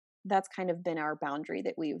of been our boundary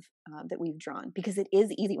that we've drawn, because it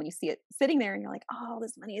is easy when you see it sitting there and you're like, oh,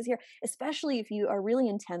 this money is here, especially if you are really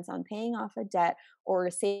intense on paying off a debt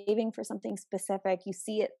or saving for something specific. You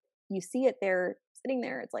see it there sitting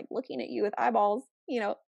there. It's like looking at you with eyeballs.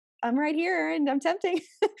 I'm right here and I'm tempting.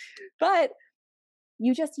 But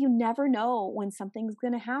you never know when something's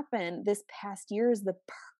going to happen. This past year is the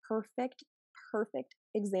perfect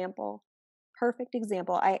example.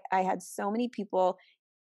 I had so many people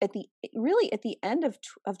at the end of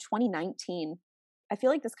 2019. I feel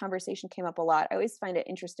like this conversation came up a lot. I always find it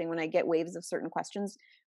interesting when I get waves of certain questions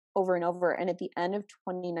over and over. And at the end of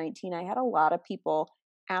 2019, I had a lot of people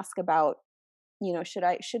ask about,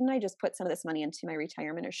 shouldn't I just put some of this money into my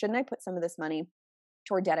retirement, or shouldn't I put some of this money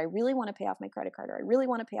toward debt? I really want to pay off my credit card, or I really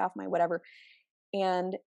want to pay off my whatever.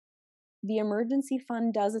 And the emergency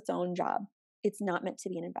fund does its own job. It's not meant to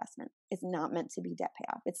be an investment. It's not meant to be debt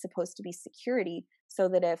payoff. It's supposed to be security, so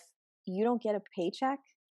that if you don't get a paycheck,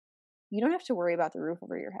 you don't have to worry about the roof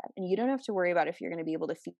over your head, and you don't have to worry about if you're going to be able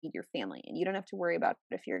to feed your family, and you don't have to worry about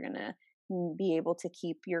if you're going to be able to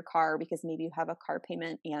keep your car because maybe you have a car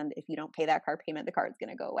payment, and if you don't pay that car payment, the car is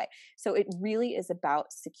going to go away. So it really is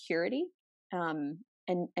about security,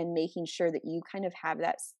 and making sure that you kind of have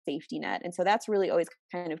that safety net. And so that's really always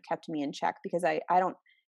kind of kept me in check, because I don't,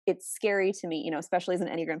 it's scary to me, especially as an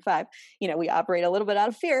Enneagram 5, we operate a little bit out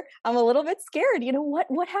of fear. I'm a little bit scared,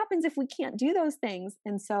 what happens if we can't do those things?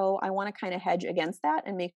 And so I want to kind of hedge against that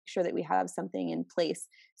and make sure that we have something in place,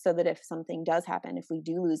 so that if something does happen, if we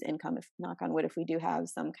do lose income, if knock on wood, if we do have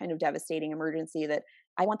some kind of devastating emergency, that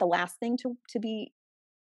I want the last thing to be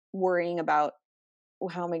worrying about, well,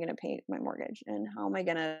 how am I going to pay my mortgage, and how am I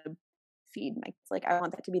going to feed my kids? Like, I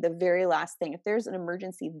want that to be the very last thing. If there's an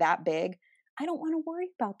emergency that big, I don't want to worry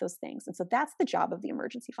about those things. And so that's the job of the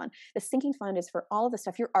emergency fund. The sinking fund is for all of the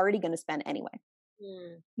stuff you're already going to spend anyway.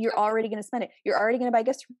 You're already going to spend it. You're already going to buy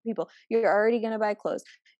gifts for people. You're already going to buy clothes.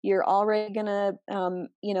 You're already going to,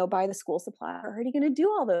 buy the school supply. You're already going to do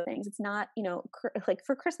all those things. It's not, like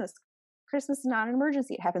for Christmas Christmas is not an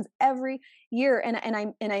emergency. It happens every year. And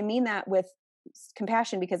I mean that with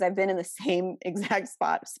compassion, because I've been in the same exact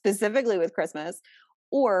spot, specifically with Christmas,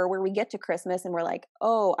 or where we get to Christmas and we're like,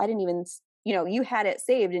 oh, I didn't even, you had it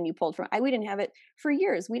saved and you pulled from, we didn't have it for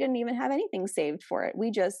years. We didn't even have anything saved for it.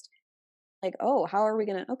 We just like, oh, how are we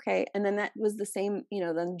going to, okay. And then that was the same,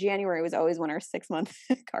 then January was always when our 6-month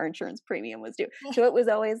car insurance premium was due. So it was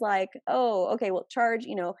always like, oh, okay, we'll charge,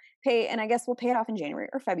 pay, and I guess we'll pay it off in January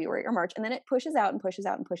or February or March. And then it pushes out and pushes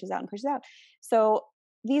out and pushes out and pushes out. So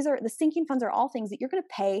these are the sinking funds are all things that you're going to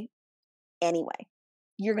pay anyway.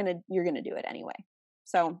 You're going to do it anyway.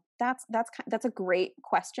 So that's a great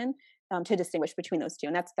question to distinguish between those two.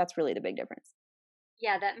 And that's really the big difference.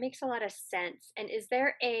 Yeah, that makes a lot of sense. And is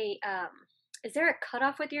there a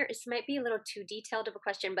cutoff with this might be a little too detailed of a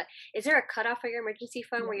question, but is there a cutoff for your emergency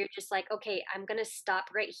fund where you're just like, okay, I'm going to stop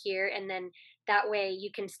right here, and then that way you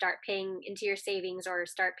can start paying into your savings or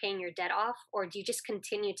start paying your debt off? Or do you just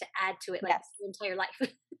continue to add to it like your entire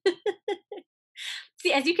life?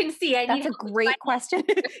 See, as you can see, that's a great question.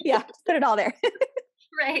 Yeah, just put it all there.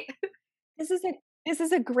 Right. This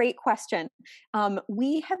is a great question.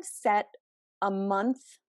 We have set a month,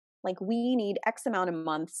 like we need X amount of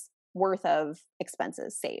months worth of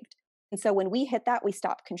expenses saved. And so when we hit that, we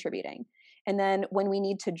stop contributing. And then when we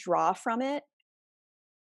need to draw from it,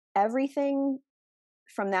 everything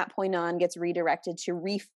from that point on gets redirected to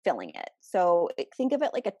refilling it. So think of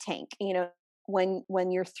it like a tank,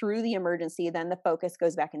 when you're through the emergency, then the focus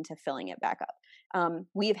goes back into filling it back up.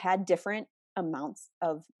 We've had different amounts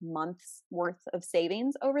of months worth of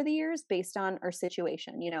savings over the years based on our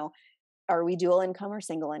situation. Are we dual income or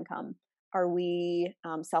single income? Are we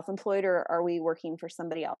self-employed, or are we working for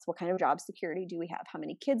somebody else? What kind of job security do we have? How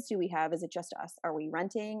many kids do we have? Is it just us? Are we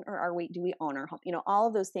renting, or do we own our home? All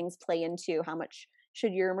of those things play into how much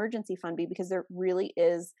should your emergency fund be, because there really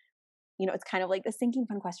is, it's kind of like the sinking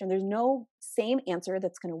fund question. There's no same answer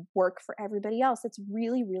that's going to work for everybody else. It's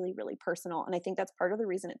really, really, really personal. And I think that's part of the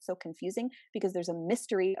reason it's so confusing, because there's a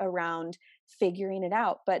mystery around figuring it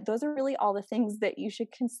out. But those are really all the things that you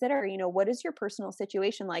should consider. What is your personal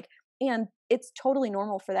situation like? And it's totally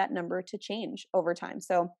normal for that number to change over time.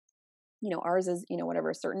 So, ours is, whatever,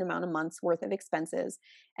 a certain amount of months worth of expenses.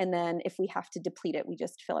 And then if we have to deplete it, we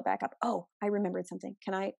just fill it back up. Oh, I remembered something.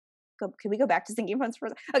 Can we go back to sinking funds for a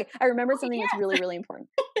second? Okay. I remembered something that's really, really important.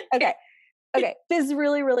 Okay. This is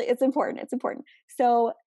really, really, it's important. It's important.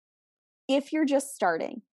 So if you're just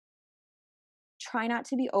starting, try not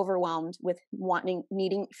to be overwhelmed with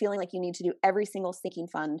feeling like you need to do every single sinking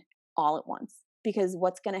fund all at once. Because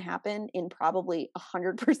what's going to happen in probably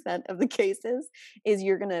 100% of the cases is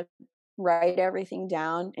you're going to write everything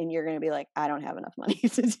down and you're going to be like, I don't have enough money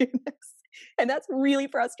to do this. And that's really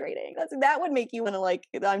frustrating. That would make you want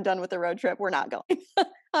to I'm done with the road trip. We're not going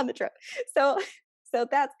on the trip. So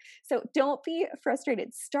don't be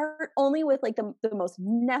frustrated. Start only with the most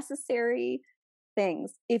necessary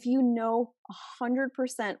things. If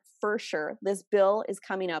 100% for sure, this bill is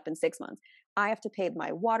coming up in 6 months. I have to pay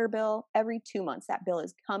my water bill every 2 months. That bill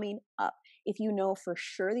is coming up. If for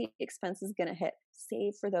sure the expense is going to hit,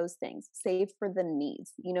 save for those things. Save for the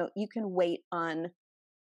needs. You can wait on,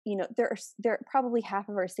 there are probably half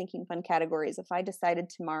of our sinking fund categories. If I decided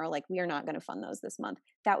tomorrow, we are not going to fund those this month,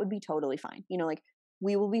 that would be totally fine.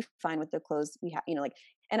 We will be fine with the clothes we have, we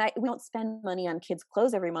don't spend money on kids'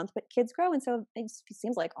 clothes every month, but kids grow. And so it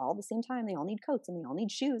seems like all the same time, they all need coats and they all need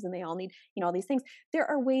shoes and they all need, all these things. There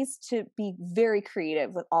are ways to be very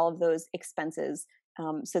creative with all of those expenses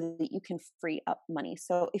so that you can free up money.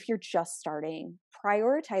 So if you're just starting,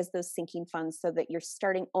 prioritize those sinking funds so that you're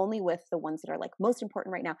starting only with the ones that are most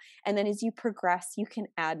important right now. And then as you progress, you can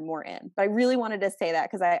add more in. But I really wanted to say that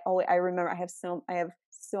because I remember I have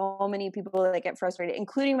so many people that get frustrated,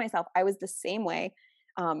 including myself. I was the same way.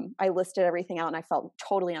 I listed everything out and I felt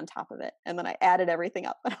totally on top of it. And then I added everything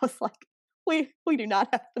up and I was like, we do not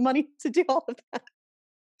have the money to do all of that.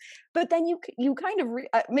 But then you kind of,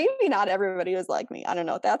 maybe not everybody was like me. I don't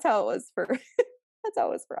know. That's how it was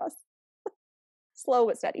for us. Slow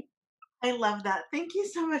but steady. I love that. Thank you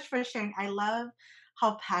so much for sharing. I love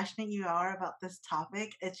how passionate you are about this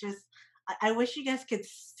topic. It's just, I wish you guys could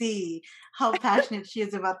see how passionate she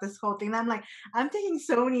is about this whole thing. I'm taking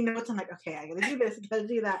so many notes. I'm like, okay, I gotta do this, I gotta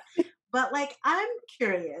do that. But I'm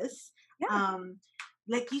curious. Yeah.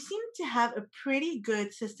 You seem to have a pretty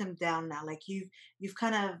good system down now. You've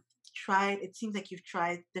kind of tried, it seems like you've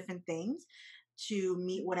tried different things to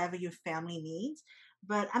meet whatever your family needs.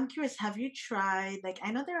 But I'm curious, have you tried,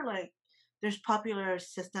 I know there's popular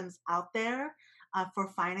systems out there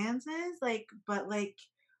for finances, but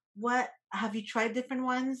what, have you tried different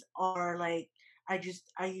ones, or are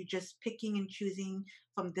are you just picking and choosing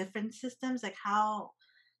from different systems? Like how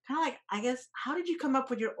kind of like I guess how did you come up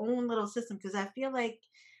with your own little system? Because I feel like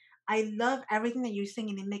I love everything that you're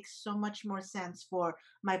saying, and it makes so much more sense for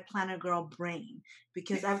my planner girl brain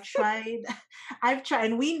because I've tried, I've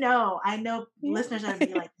tried, and I know listeners are gonna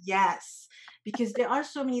be Yeah. like, yes, because there are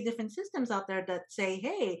so many different systems out there that say,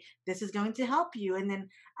 hey, this is going to help you. And then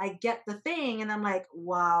I get the thing, and I'm like,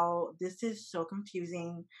 wow, this is so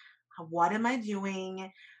confusing. What am I doing?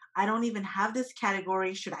 I don't even have this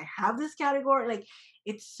category. Should I have this category? Like,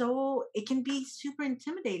 it can be super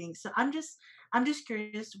intimidating. So I'm just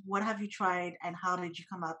curious, what have you tried and how did you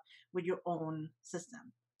come up with your own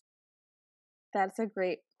system? That's a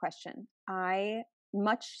great question.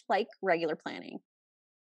 Much like regular planning,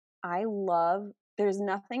 there's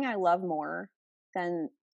nothing I love more than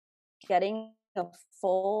getting a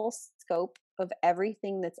full scope of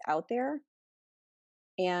everything that's out there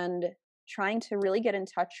and trying to really get in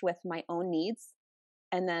touch with my own needs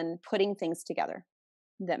and then putting things together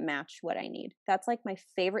that match what I need. That's like my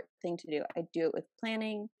favorite thing to do. I do it with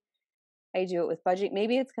planning. I do it with budget.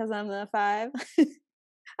 Maybe it's because I'm the 5.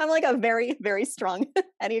 I'm like a very, very strong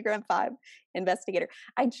Enneagram 5 investigator.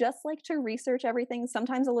 I just like to research everything,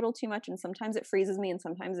 sometimes a little too much, and sometimes it freezes me, and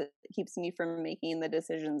sometimes it keeps me from making the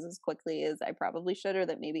decisions as quickly as I probably should or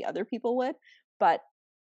that maybe other people would. But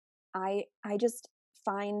I just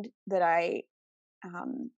find that I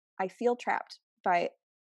feel trapped by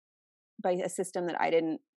a system that I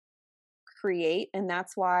didn't create, and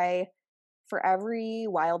that's why for every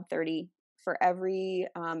Wild 30, for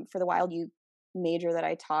the Wild U major that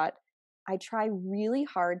I taught, I try really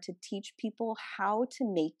hard to teach people how to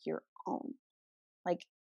make your own. Like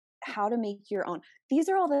how to make your own. These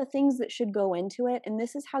are all the things that should go into it, and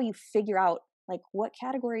this is how you figure out like what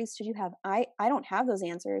categories should you have. I don't have those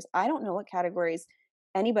answers. I don't know what categories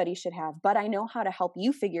anybody should have, but I know how to help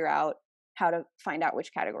you figure out how to find out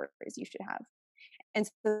which categories you should have. And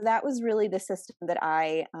so that was really the system that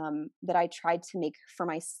I tried to make for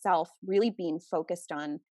myself, really being focused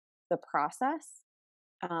on the process,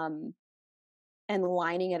 um, and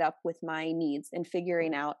lining it up with my needs and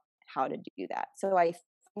figuring out how to do that. So I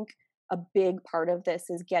think a big part of this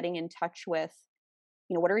is getting in touch with,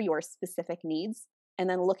 what are your specific needs, and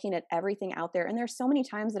then looking at everything out there. And there's so many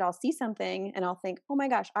times that I'll see something and I'll think, oh my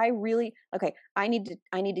gosh, I need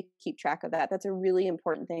to keep track of that. That's a really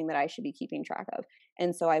important thing that I should be keeping track of.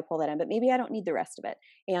 And so I pull that in, but maybe I don't need the rest of it.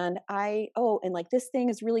 And and like this thing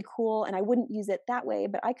is really cool and I wouldn't use it that way,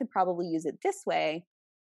 but I could probably use it this way.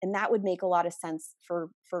 And that would make a lot of sense for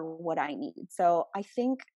what I need. So I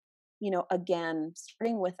think, again,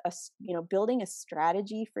 starting with building a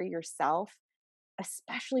strategy for yourself,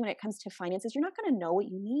 especially when it comes to finances, you're not going to know what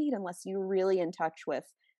you need unless you're really in touch with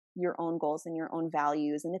your own goals and your own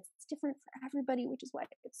values. And it's different for everybody, which is why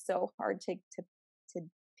it's so hard to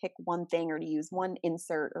pick one thing or to use one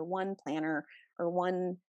insert or one planner or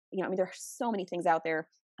one, there are so many things out there.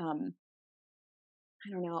 I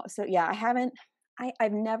don't know. So yeah,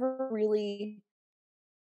 I've never really,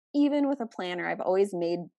 even with a planner, I've always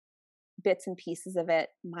made bits and pieces of it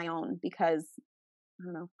my own because I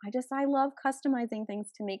don't know. I love customizing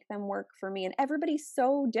things to make them work for me. And everybody's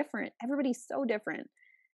so different. That's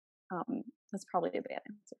probably a bad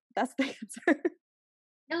answer. That's the answer.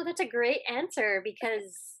 No, that's a great answer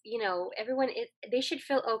because, they should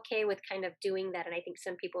feel okay with kind of doing that. And I think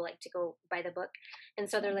some people like to go by the book. And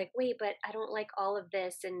so they're like, wait, but I don't like all of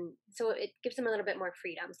this. And so it gives them a little bit more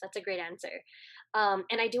freedom. So that's a great answer.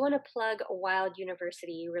 And I do want to plug Wild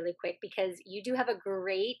University really quick because you do have a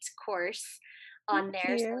great course on Thank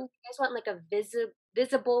there. So if you. you guys want like a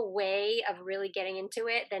visible way of really getting into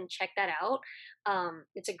it, then check that out.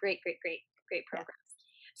 It's a great, great, great, great Yeah. program.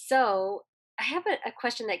 So I have a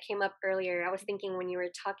question that came up earlier. I was thinking when you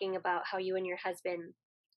were talking about how you and your husband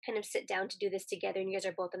kind of sit down to do this together and you guys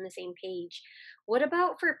are both on the same page. What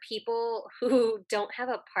about for people who don't have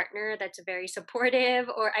a partner that's very supportive?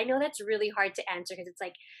 Or I know that's really hard to answer because it's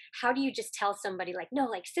like, how do you just tell somebody like, no,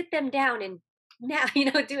 like sit them down and now,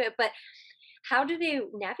 do it. But how do they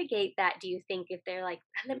navigate that, do you think, if they're like,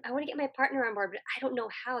 I want to get my partner on board, but I don't know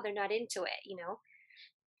how, they're not into it?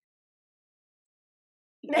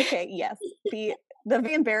 Okay. Yes. The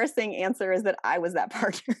very embarrassing answer is that I was that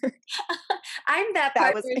partner. I'm that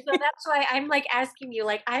That partner, was so that's why I'm like asking you,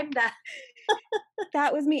 like I'm that.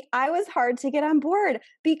 that was me. I was hard to get on board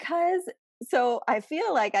because so I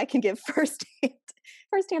feel like I can give firsthand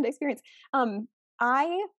experience.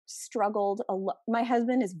 I struggled a lot. My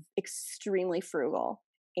husband is extremely frugal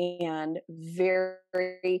and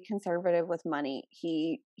very conservative with money.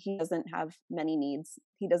 He doesn't have many needs.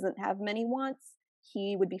 He doesn't have many wants.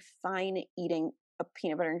 He would be fine eating a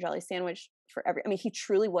peanut butter and jelly sandwich for every, I mean, he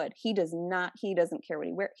truly would. He doesn't care what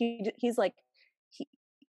he wears. He's like, he,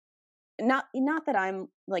 not that I'm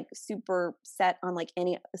like super set on like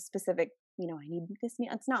any specific, I need this meal.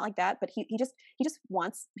 It's not like that, but he just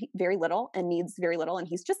wants very little and needs very little, and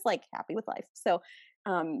he's just like happy with life. So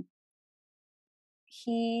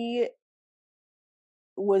he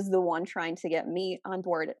was the one trying to get me on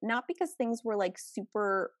board, not because things were like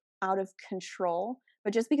super out of control,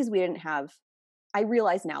 but just because I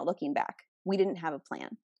realize now looking back, we didn't have a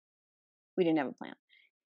plan.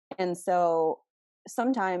 And so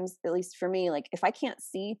sometimes, at least for me, like if I can't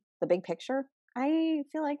see the big picture, I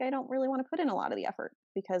feel like I don't really want to put in a lot of the effort,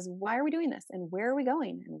 because why are we doing this and where are we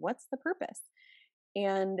going and what's the purpose?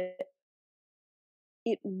 And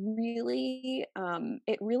it really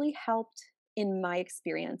helped in my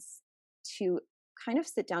experience to kind of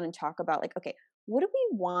sit down and talk about like, okay, what do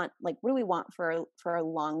we want? Like, what do we want for our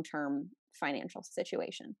long-term financial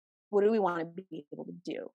situation? What do we want to be able to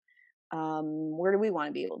do? Where do we want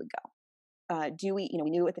to be able to go? Do we, we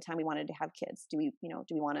knew at the time we wanted to have kids. Do we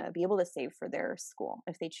want to be able to save for their school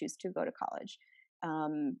if they choose to go to college?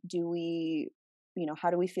 Do we, how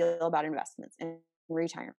do we feel about investments and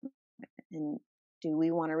retirement? And do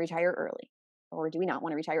we want to retire early, or do we not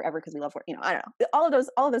want to retire ever because we love work? I don't know. All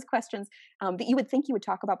of those questions that you would think you would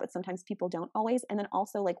talk about, but sometimes people don't always. And then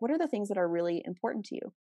also, like, what are the things that are really important to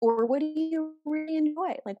you, or what do you really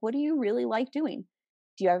enjoy? Like, what do you really like doing?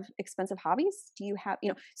 Do you have expensive hobbies? Do you have,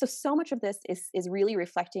 so much of this is really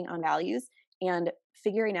reflecting on values and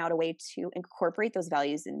figuring out a way to incorporate those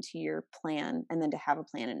values into your plan, and then to have a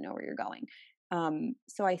plan and know where you're going.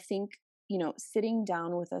 So I think, sitting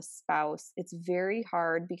down with a spouse, it's very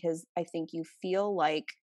hard because I think you feel like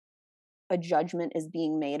a judgment is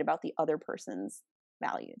being made about the other person's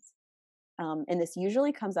values. And this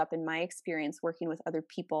usually comes up in my experience working with other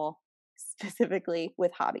people, specifically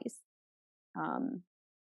with hobbies.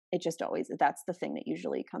 It just always, that's the thing that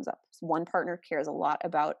usually comes up. So one partner cares a lot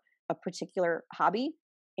about a particular hobby,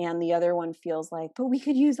 and the other one feels like, but we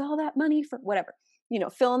could use all that money for whatever,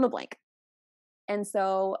 fill in the blank. And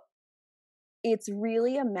so it's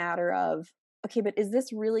really a matter of, okay, but is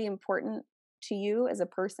this really important to you as a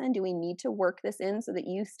person? Do we need to work this in so that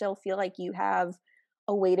you still feel like you have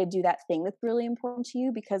a way to do that thing that's really important to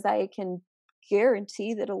you? Because I can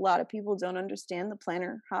guarantee that a lot of people don't understand the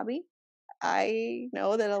planner hobby. I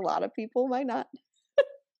know that a lot of people might not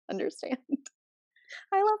understand.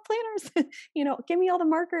 I love planners. Give me all the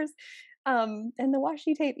markers and the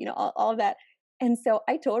washi tape, all of that. And so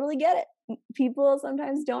I totally get it. People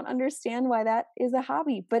sometimes don't understand why that is a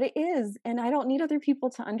hobby, but it is. And I don't need other people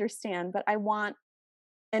to understand, but I want,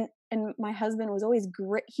 and my husband was always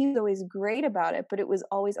great. He was always great about it, but it was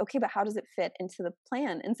always, okay, but how does it fit into the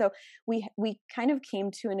plan? And so we kind of came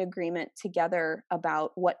to an agreement together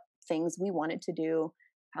about what things we wanted to do,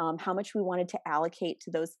 how much we wanted to allocate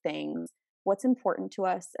to those things, what's important to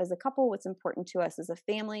us as a couple, what's important to us as a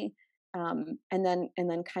family. And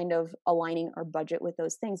then kind of aligning our budget with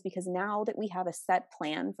those things, because now that we have a set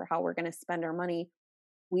plan for how we're going to spend our money,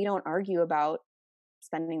 we don't argue about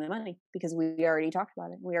spending the money because we already talked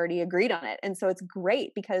about it. We already agreed on it. And so it's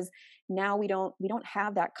great because now we don't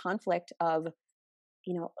have that conflict of,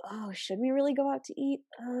 oh, should we really go out to eat?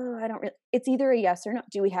 Oh, I don't really, it's either a yes or no.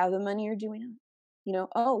 Do we have the money or do we not?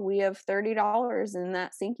 Oh, we have $30 in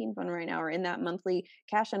that sinking fund right now, or in that monthly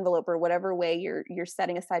cash envelope, or whatever way you're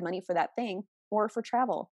setting aside money for that thing, or for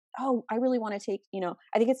travel. Oh, I really want to take,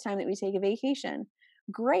 I think it's time that we take a vacation.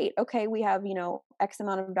 Great. Okay. We have, X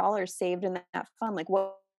amount of dollars saved in that fund. Like,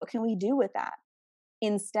 what can we do with that?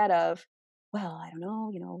 Instead of, well, I don't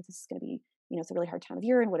know, this is going to be, it's a really hard time of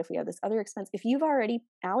year. And what if we have this other expense? If you've already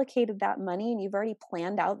allocated that money and you've already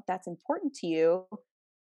planned out that's important to you,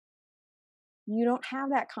 you don't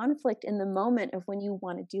have that conflict in the moment of when you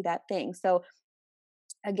want to do that thing. So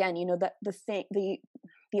again, the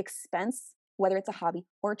expense, whether it's a hobby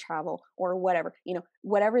or travel or whatever,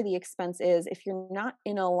 whatever the expense is, if you're not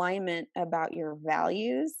in alignment about your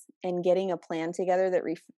values and getting a plan together that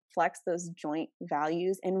reflects those joint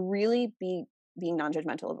values, and really being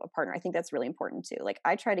non-judgmental of a partner, I think that's really important too. Like,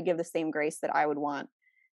 I try to give the same grace that I would want.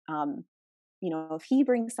 If he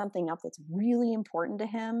brings something up that's really important to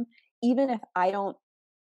him, even if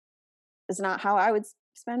it's not how I would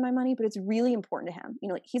spend my money, but it's really important to him.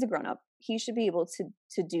 He's a grown up. He should be able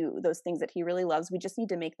to do those things that he really loves. We just need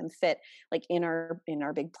to make them fit like in our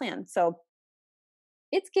big plan. So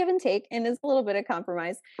it's give and take, and it's a little bit of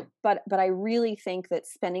compromise, but I really think that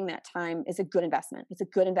spending that time is a good investment. It's a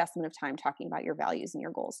good investment of time talking about your values and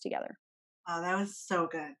your goals together. Oh, that was so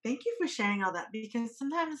good. Thank you for sharing all that, because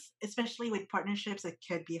sometimes, especially with partnerships, it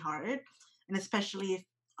could be hard. And especially if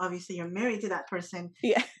obviously you're married to that person,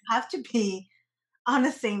 Yeah. you have to be on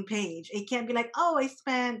the same page. It can't be like, oh, I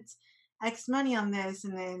spent X money on this,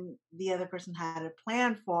 and then the other person had a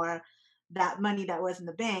plan for that money that was in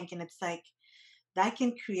the bank, and it's like that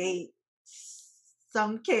can create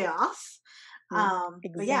some chaos.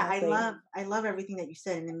 But yeah, Exactly. I love everything that you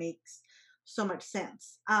said, and it makes so much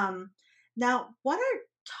sense. Now, what are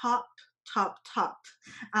top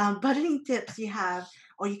budgeting tips you have,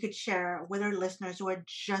 or you could share with our listeners who are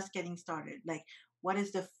just getting started? Like, what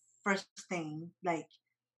is the first thing? Like,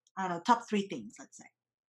 I don't know, top three things, let's say.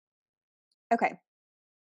 Okay.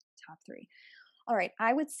 Top three. All right.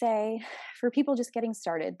 I would say for people just getting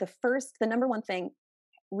started, the number one thing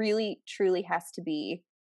really truly has to be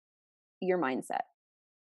your mindset.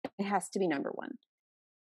 It has to be number one.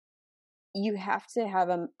 You have to have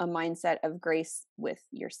a mindset of grace with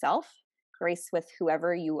yourself, grace with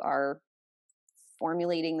whoever you are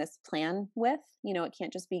formulating this plan with. It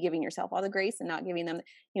can't just be giving yourself all the grace and not giving them,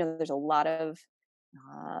 there's a lot of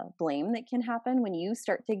blame that can happen when you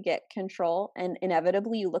start to get control, and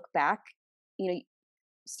inevitably you look back,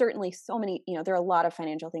 certainly so many, there are a lot of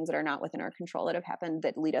financial things that are not within our control that have happened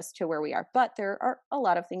that lead us to where we are, but there are a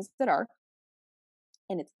lot of things that are.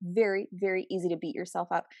 And it's very, very easy to beat yourself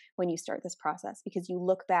up when you start this process, because you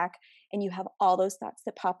look back and you have all those thoughts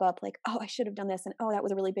that pop up like, oh, I should have done this. And oh, that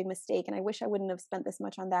was a really big mistake. And I wish I wouldn't have spent this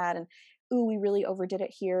much on that. And ooh, we really overdid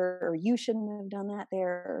it here. Or you shouldn't have done that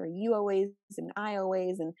there. Or you always and I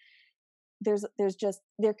always. And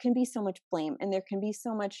there can be so much blame, and there can be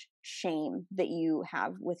so much shame that you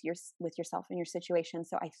have with yourself and your situation.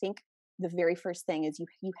 So I think the very first thing is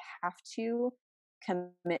you have to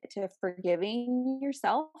commit to forgiving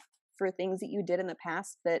yourself for things that you did in the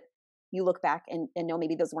past that you look back and know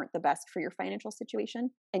maybe those weren't the best for your financial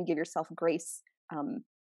situation, and give yourself grace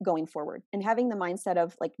going forward, and having the mindset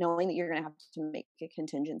of like knowing that you're going to have to make a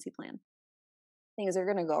contingency plan. Things are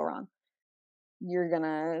going to go wrong. You're going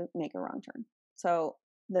to make a wrong turn. So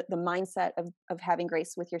the mindset of having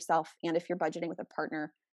grace with yourself, and if you're budgeting with a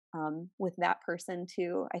partner, with that person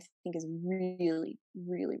too, I think is really,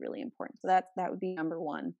 really, really important. So that would be number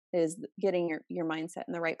one, is getting your mindset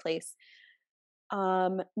in the right place.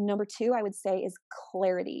 Number two, I would say, is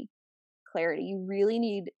clarity. Clarity. You really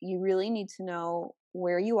need to know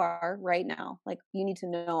where you are right now. Like, you need to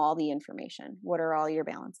know all the information. What are all your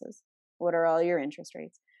balances? What are all your interest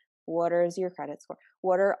rates? What is your credit score?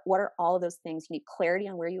 What are all of those things? You need clarity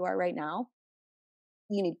on where you are right now.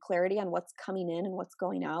 You need clarity on what's coming in and what's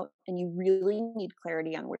going out, and you really need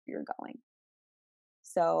clarity on where you're going.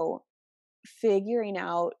 So figuring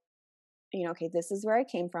out, okay, this is where I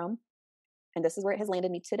came from, and this is where it has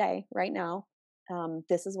landed me today, right now.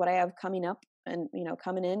 This is what I have coming up, and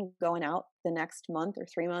coming in, going out the next month or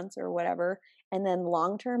 3 months or whatever. And then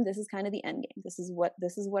long term, this is kind of the end game. This is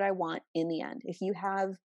what I want in the end. If you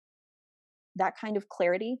have that kind of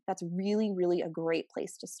clarity, that's really, really a great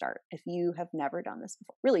place to start if you have never done this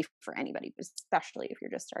before, really, for anybody, but especially if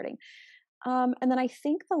you're just starting. And then I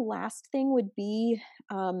think the last thing would be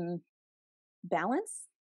balance.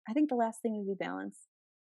 I think the last thing would be balance.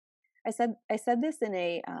 I said this in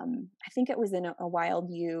I think it was in a Wild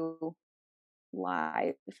You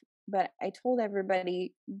live, but I told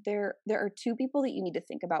everybody there are two people that you need to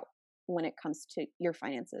think about when it comes to your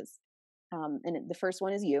finances. And the first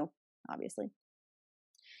one is you, obviously.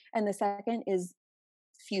 And the second is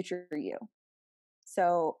future you.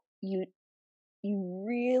 So you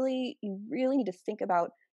really need to think about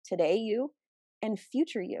today you and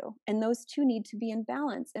future you. And those two need to be in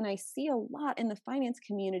balance. And I see a lot in the finance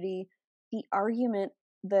community, the argument,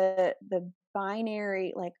 the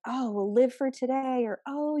binary, like, oh, we'll live for today, or,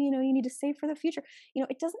 oh, you need to save for the future.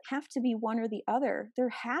 It doesn't have to be one or the other. There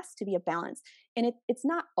has to be a balance. And it's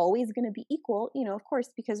not always going to be equal, of course,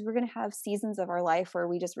 because we're going to have seasons of our life where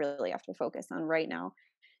we just really have to focus on right now.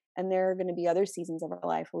 And there are going to be other seasons of our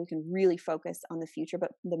life where we can really focus on the future.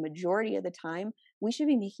 But the majority of the time, we should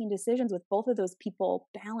be making decisions with both of those people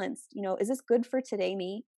balanced. Is this good for today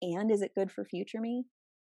me? And is it good for future me?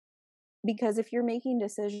 Because if you're making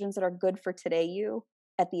decisions that are good for today you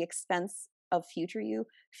at the expense of future you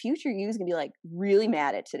is going to be like really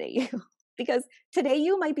mad at today you. Because today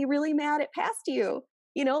you might be really mad at past you.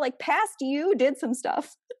 Like past you did some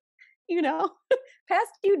stuff.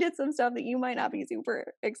 Past you did some stuff that you might not be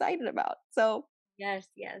super excited about. So yes.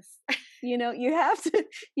 you have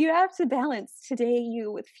to balance today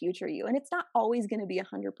you with future you. And it's not always going to be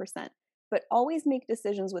 100%, but always make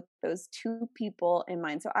decisions with those two people in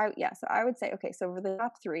mind. So I would say, okay, so for the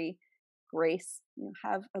top three, grace,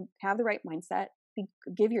 have the right mindset,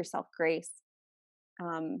 give yourself grace,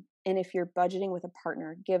 And if you're budgeting with a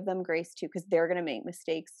partner, give them grace too, because they're going to make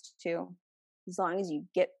mistakes too. As long as you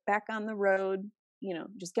get back on the road,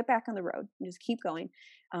 just get back on the road and just keep going.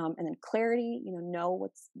 And then clarity, know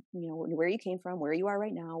what's, where you came from, where you are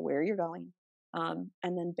right now, where you're going. And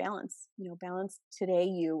then balance, balance today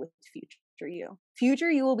you with future you.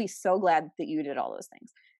 Future you will be so glad that you did all those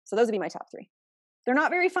things. So those would be my top 3. They're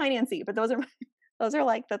not very financy, but those are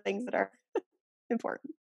like the things that are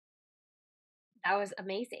important. That was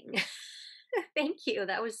amazing. Thank you.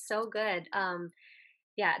 That was so good.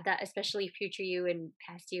 Yeah, that especially future you and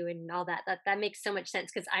past you and all that makes so much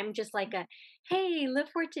sense, because I'm just like hey, live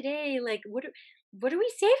for today. Like, what are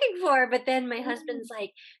we saving for? But then my husband's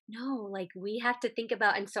like, no, like we have to think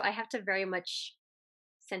about, and so I have to very much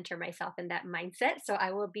center myself in that mindset. So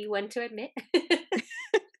I will be one to admit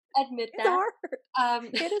It's that. hard.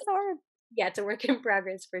 It is hard. Yeah, it's a work in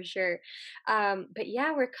progress for sure. But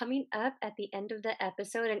yeah, we're coming up at the end of the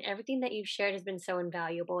episode, and everything that you've shared has been so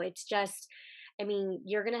invaluable. It's just, I mean,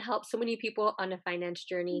 you're going to help so many people on a finance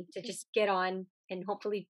journey to just get on and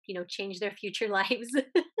hopefully, change their future lives.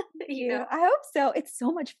 Yeah, I hope so. It's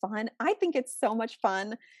so much fun. I think it's so much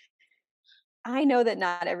fun. I know that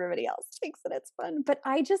not everybody else thinks that it's fun, but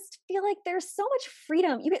I just feel like there's so much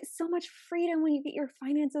freedom. You get so much freedom when you get your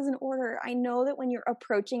finances in order. I know that when you're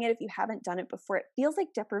approaching it, if you haven't done it before, it feels like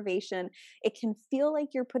deprivation. It can feel like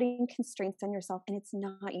you're putting constraints on yourself, and it's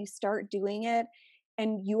not. You start doing it,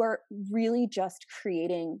 and you are really just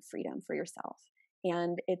creating freedom for yourself.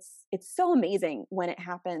 And it's so amazing when it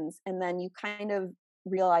happens. And then you kind of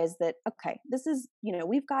realize that, okay, this is,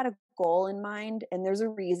 we've got a goal in mind, and there's a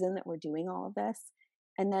reason that we're doing all of this.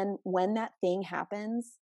 And then when that thing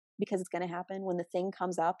happens, because it's going to happen, when the thing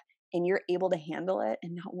comes up and you're able to handle it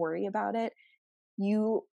and not worry about it,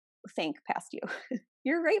 you thank past you.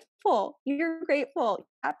 You're grateful,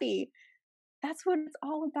 happy. That's what it's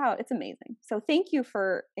all about. It's amazing. So thank you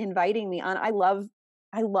for inviting me on. I love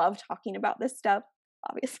talking about this stuff,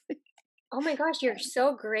 obviously. Oh my gosh, you're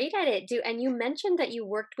so great at it. And you mentioned that you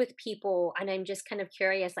worked with people, and I'm just kind of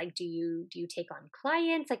curious, like, do you take on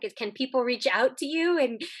clients? Like, can people reach out to you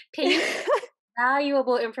and pay you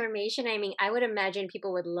valuable information? I mean, I would imagine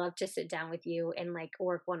people would love to sit down with you and like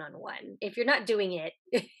work one-on-one. If you're not doing it,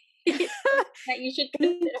 that you should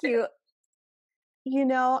consider. Thank you.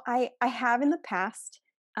 I have in the past.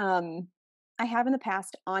 I have in the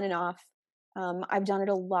past, on and off. I've done it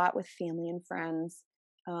a lot with family and friends.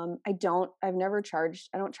 I don't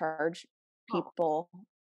charge people.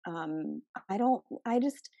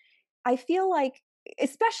 I feel like,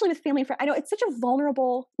 especially with family and friends, I know it's such a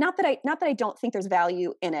vulnerable, not that I don't think there's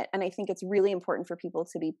value in it. And I think it's really important for people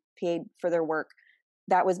to be paid for their work.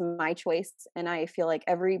 That was my choice. And I feel like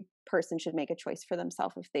every person should make a choice for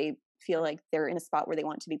themselves if they feel like they're in a spot where they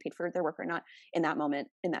want to be paid for their work or not in that moment,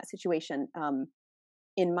 in that situation.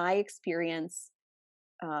 In my experience,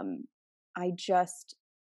 I just,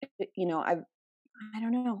 I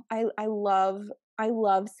don't know. I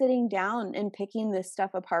love sitting down and picking this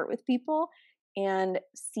stuff apart with people and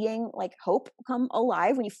seeing like hope come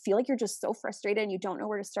alive when you feel like you're just so frustrated and you don't know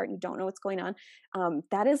where to start and you don't know what's going on.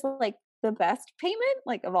 That is like the best payment,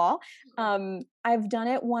 like, of all. I've done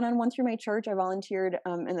it one-on-one through my church. I volunteered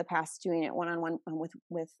in the past doing it one-on-one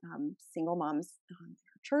with single moms in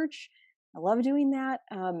our church. I love doing that.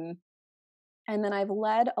 And then I've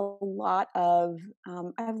led a lot of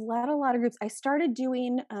groups. I started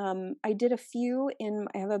doing, I did a few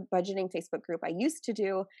I have a budgeting Facebook group. I used to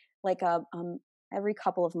do like every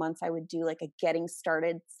couple of months I would do like a getting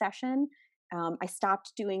started session. I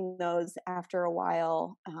stopped doing those after a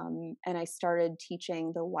while. And I started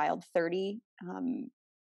teaching the Wild 30.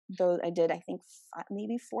 Those I did, I think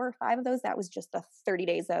maybe 4 or 5 of those. That was just the 30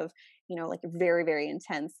 days of, like very, very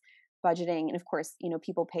intense budgeting. And of course,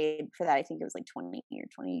 people paid for that. I think it was like $20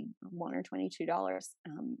 or $21 or $22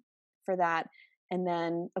 for that. And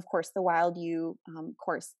then of course the Wild You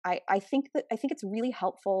course. I think it's really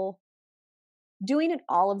helpful doing it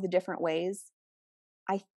all of the different ways.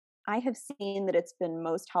 I have seen that it's been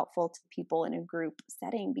most helpful to people in a group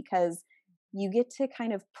setting because you get to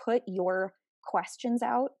kind of put your questions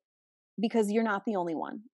out, because you're not the only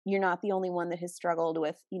one. You're not the only one that has struggled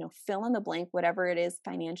with, fill in the blank, whatever it is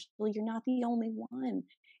financially. You're not the only one.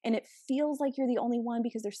 And it feels like you're the only one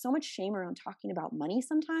because there's so much shame around talking about money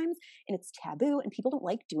sometimes, and it's taboo and people don't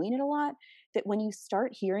like doing it a lot, that when you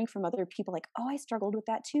start hearing from other people like, oh, I struggled with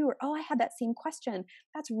that too, or oh, I had that same question,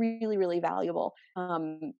 that's really, really valuable.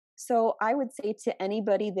 So I would say to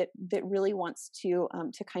anybody that really wants to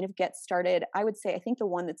kind of get started, I would say, I think the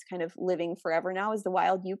one that's kind of living forever now is the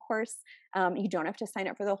Wild You course. You don't have to sign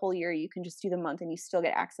up for the whole year. You can just do the month and you still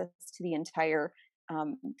get access to the entire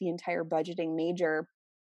the entire budgeting major.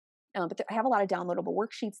 But I have a lot of downloadable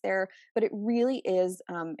worksheets there. But it really is,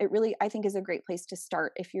 I think, is a great place to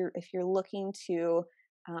start if you're looking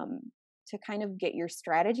um, to kind of get your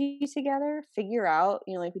strategy together, figure out,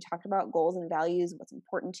 like we talked about, goals and values, what's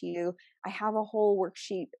important to you. I have a whole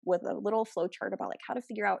worksheet with a little flow chart about like how to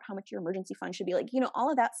figure out how much your emergency fund should be, like, all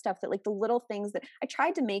of that stuff, that like the little things that I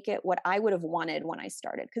tried to make it what I would have wanted when I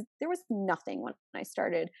started, because there was nothing when I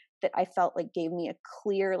started that I felt like gave me a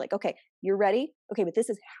clear, like, okay, you're ready. Okay, but this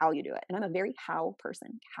is how you do it. And I'm a very how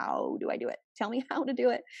person. How do I do it? Tell me how to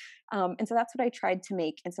do it. And so that's what I tried to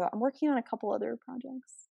make. And so I'm working on a couple other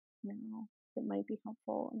projects now that might be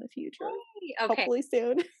helpful in the future. Okay. Hopefully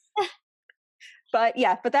soon. But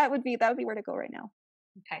yeah, but that would be where to go right now.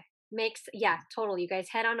 Okay. Yeah, totally. You guys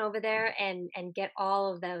head on over there and get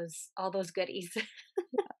all those goodies.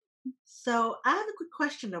 So I have a quick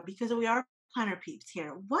question though, because we are planner peeps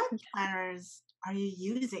here. What planners are you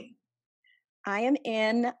using? I am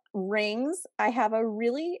in Rings. I have a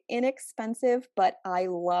really inexpensive, but I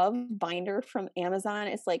love binder from Amazon.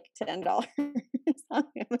 It's like $10 on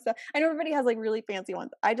Amazon. I know everybody has like really fancy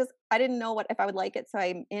ones. I didn't know if I would like it. So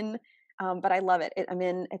I'm in, but I love it.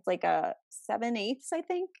 It's like a 7/8, I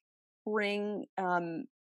think, ring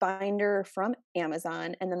binder from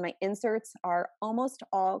Amazon. And then my inserts are almost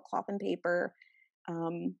all cloth and paper.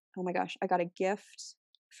 Oh my gosh, I got a gift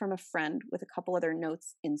from a friend with a couple other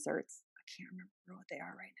notes inserts. I can't remember what they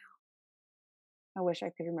are right now. I wish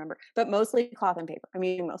I could remember, but mostly cloth and paper. I'm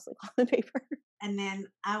using mostly cloth and paper. And then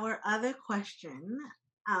our other question,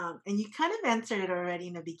 and you kind of answered it already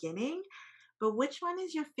in the beginning, but which one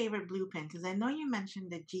is your favorite blue pen? Because I know you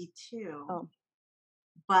mentioned the G2, Oh,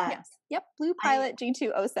 but yes. Yep. Blue Pilot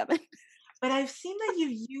G207. But I've seen that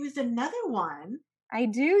you've used another one. I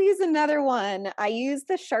do use another one. I use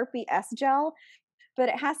the Sharpie S Gel, but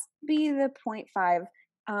it has to be the 0.5.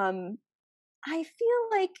 I feel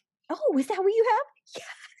like, oh, is that what you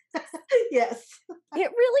have? Yes.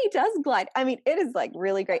 It really does glide. I mean, it is like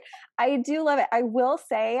really great. I do love it. I will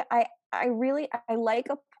say I like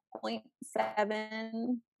a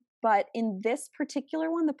 0.7, but in this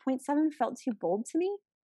particular one, the 0.7 felt too bold to me.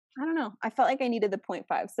 I don't know. I felt like I needed the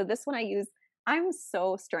 0.5. So this one I'm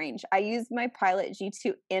so strange. I use my Pilot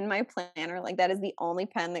G2 in my planner. Like that is the only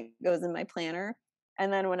pen that goes in my planner.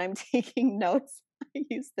 And then when I'm taking notes, I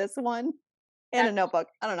use this one in a notebook.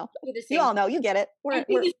 I don't know. You all know, you get it. We're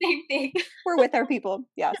the same thing. We're with our people.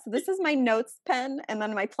 Yeah. So this is my notes pen, and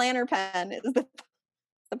then my planner pen is the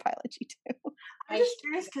Pilot G2. I'm just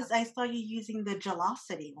curious because I saw you using the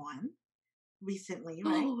Gelosity one recently,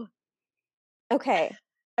 right? Oh. Okay.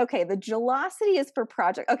 The Gelosity is for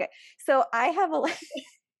project. Okay. So I have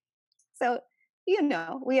so you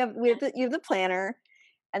have the planner,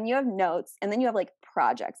 and you have notes, and then you have like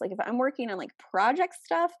projects. Like if I'm working on like project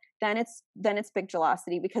stuff, then it's Big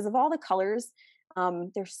Gelosity, because of all the colors.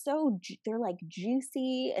 They're like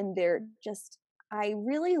juicy, and I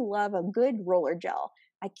really love a good roller gel.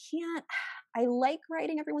 I like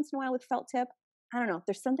writing every once in a while with felt tip. I don't know.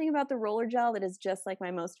 There's something about the roller gel that is just like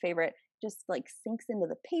my most favorite. Just like sinks into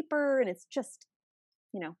the paper, and it's just,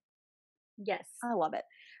 Yes. I love it.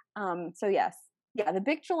 So yes. Yeah, the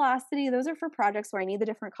Big Gelosity, those are for projects where I need the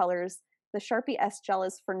different colors. The Sharpie S Gel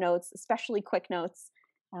is for notes, especially quick notes.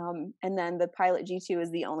 And then the Pilot G2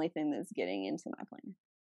 is the only thing that's getting into my planner.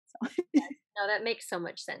 So. No, that makes so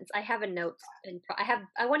much sense. I have a note, and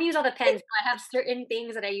I want to use all the pens. So I have certain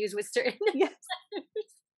things that I use with certain. Yes,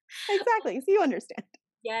 exactly. So you understand.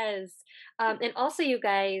 Yes. And also, you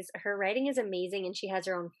guys, her writing is amazing, and she has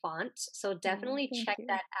her own font. So definitely check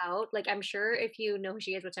that out. Like, I'm sure if you know who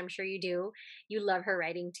she is, which I'm sure you do, you love her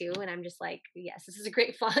writing too. And I'm just like, yes, this is a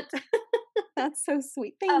great font. That's so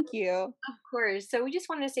sweet. Thank you. Of course. So we just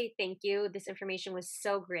wanted to say thank you. This information was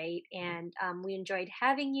so great, and we enjoyed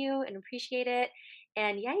having you and appreciate it.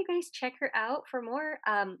 And yeah, you guys check her out for more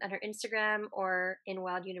on her Instagram or in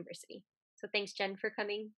Wild University. So thanks, Jen, for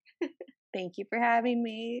coming. Thank you for having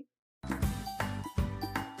me.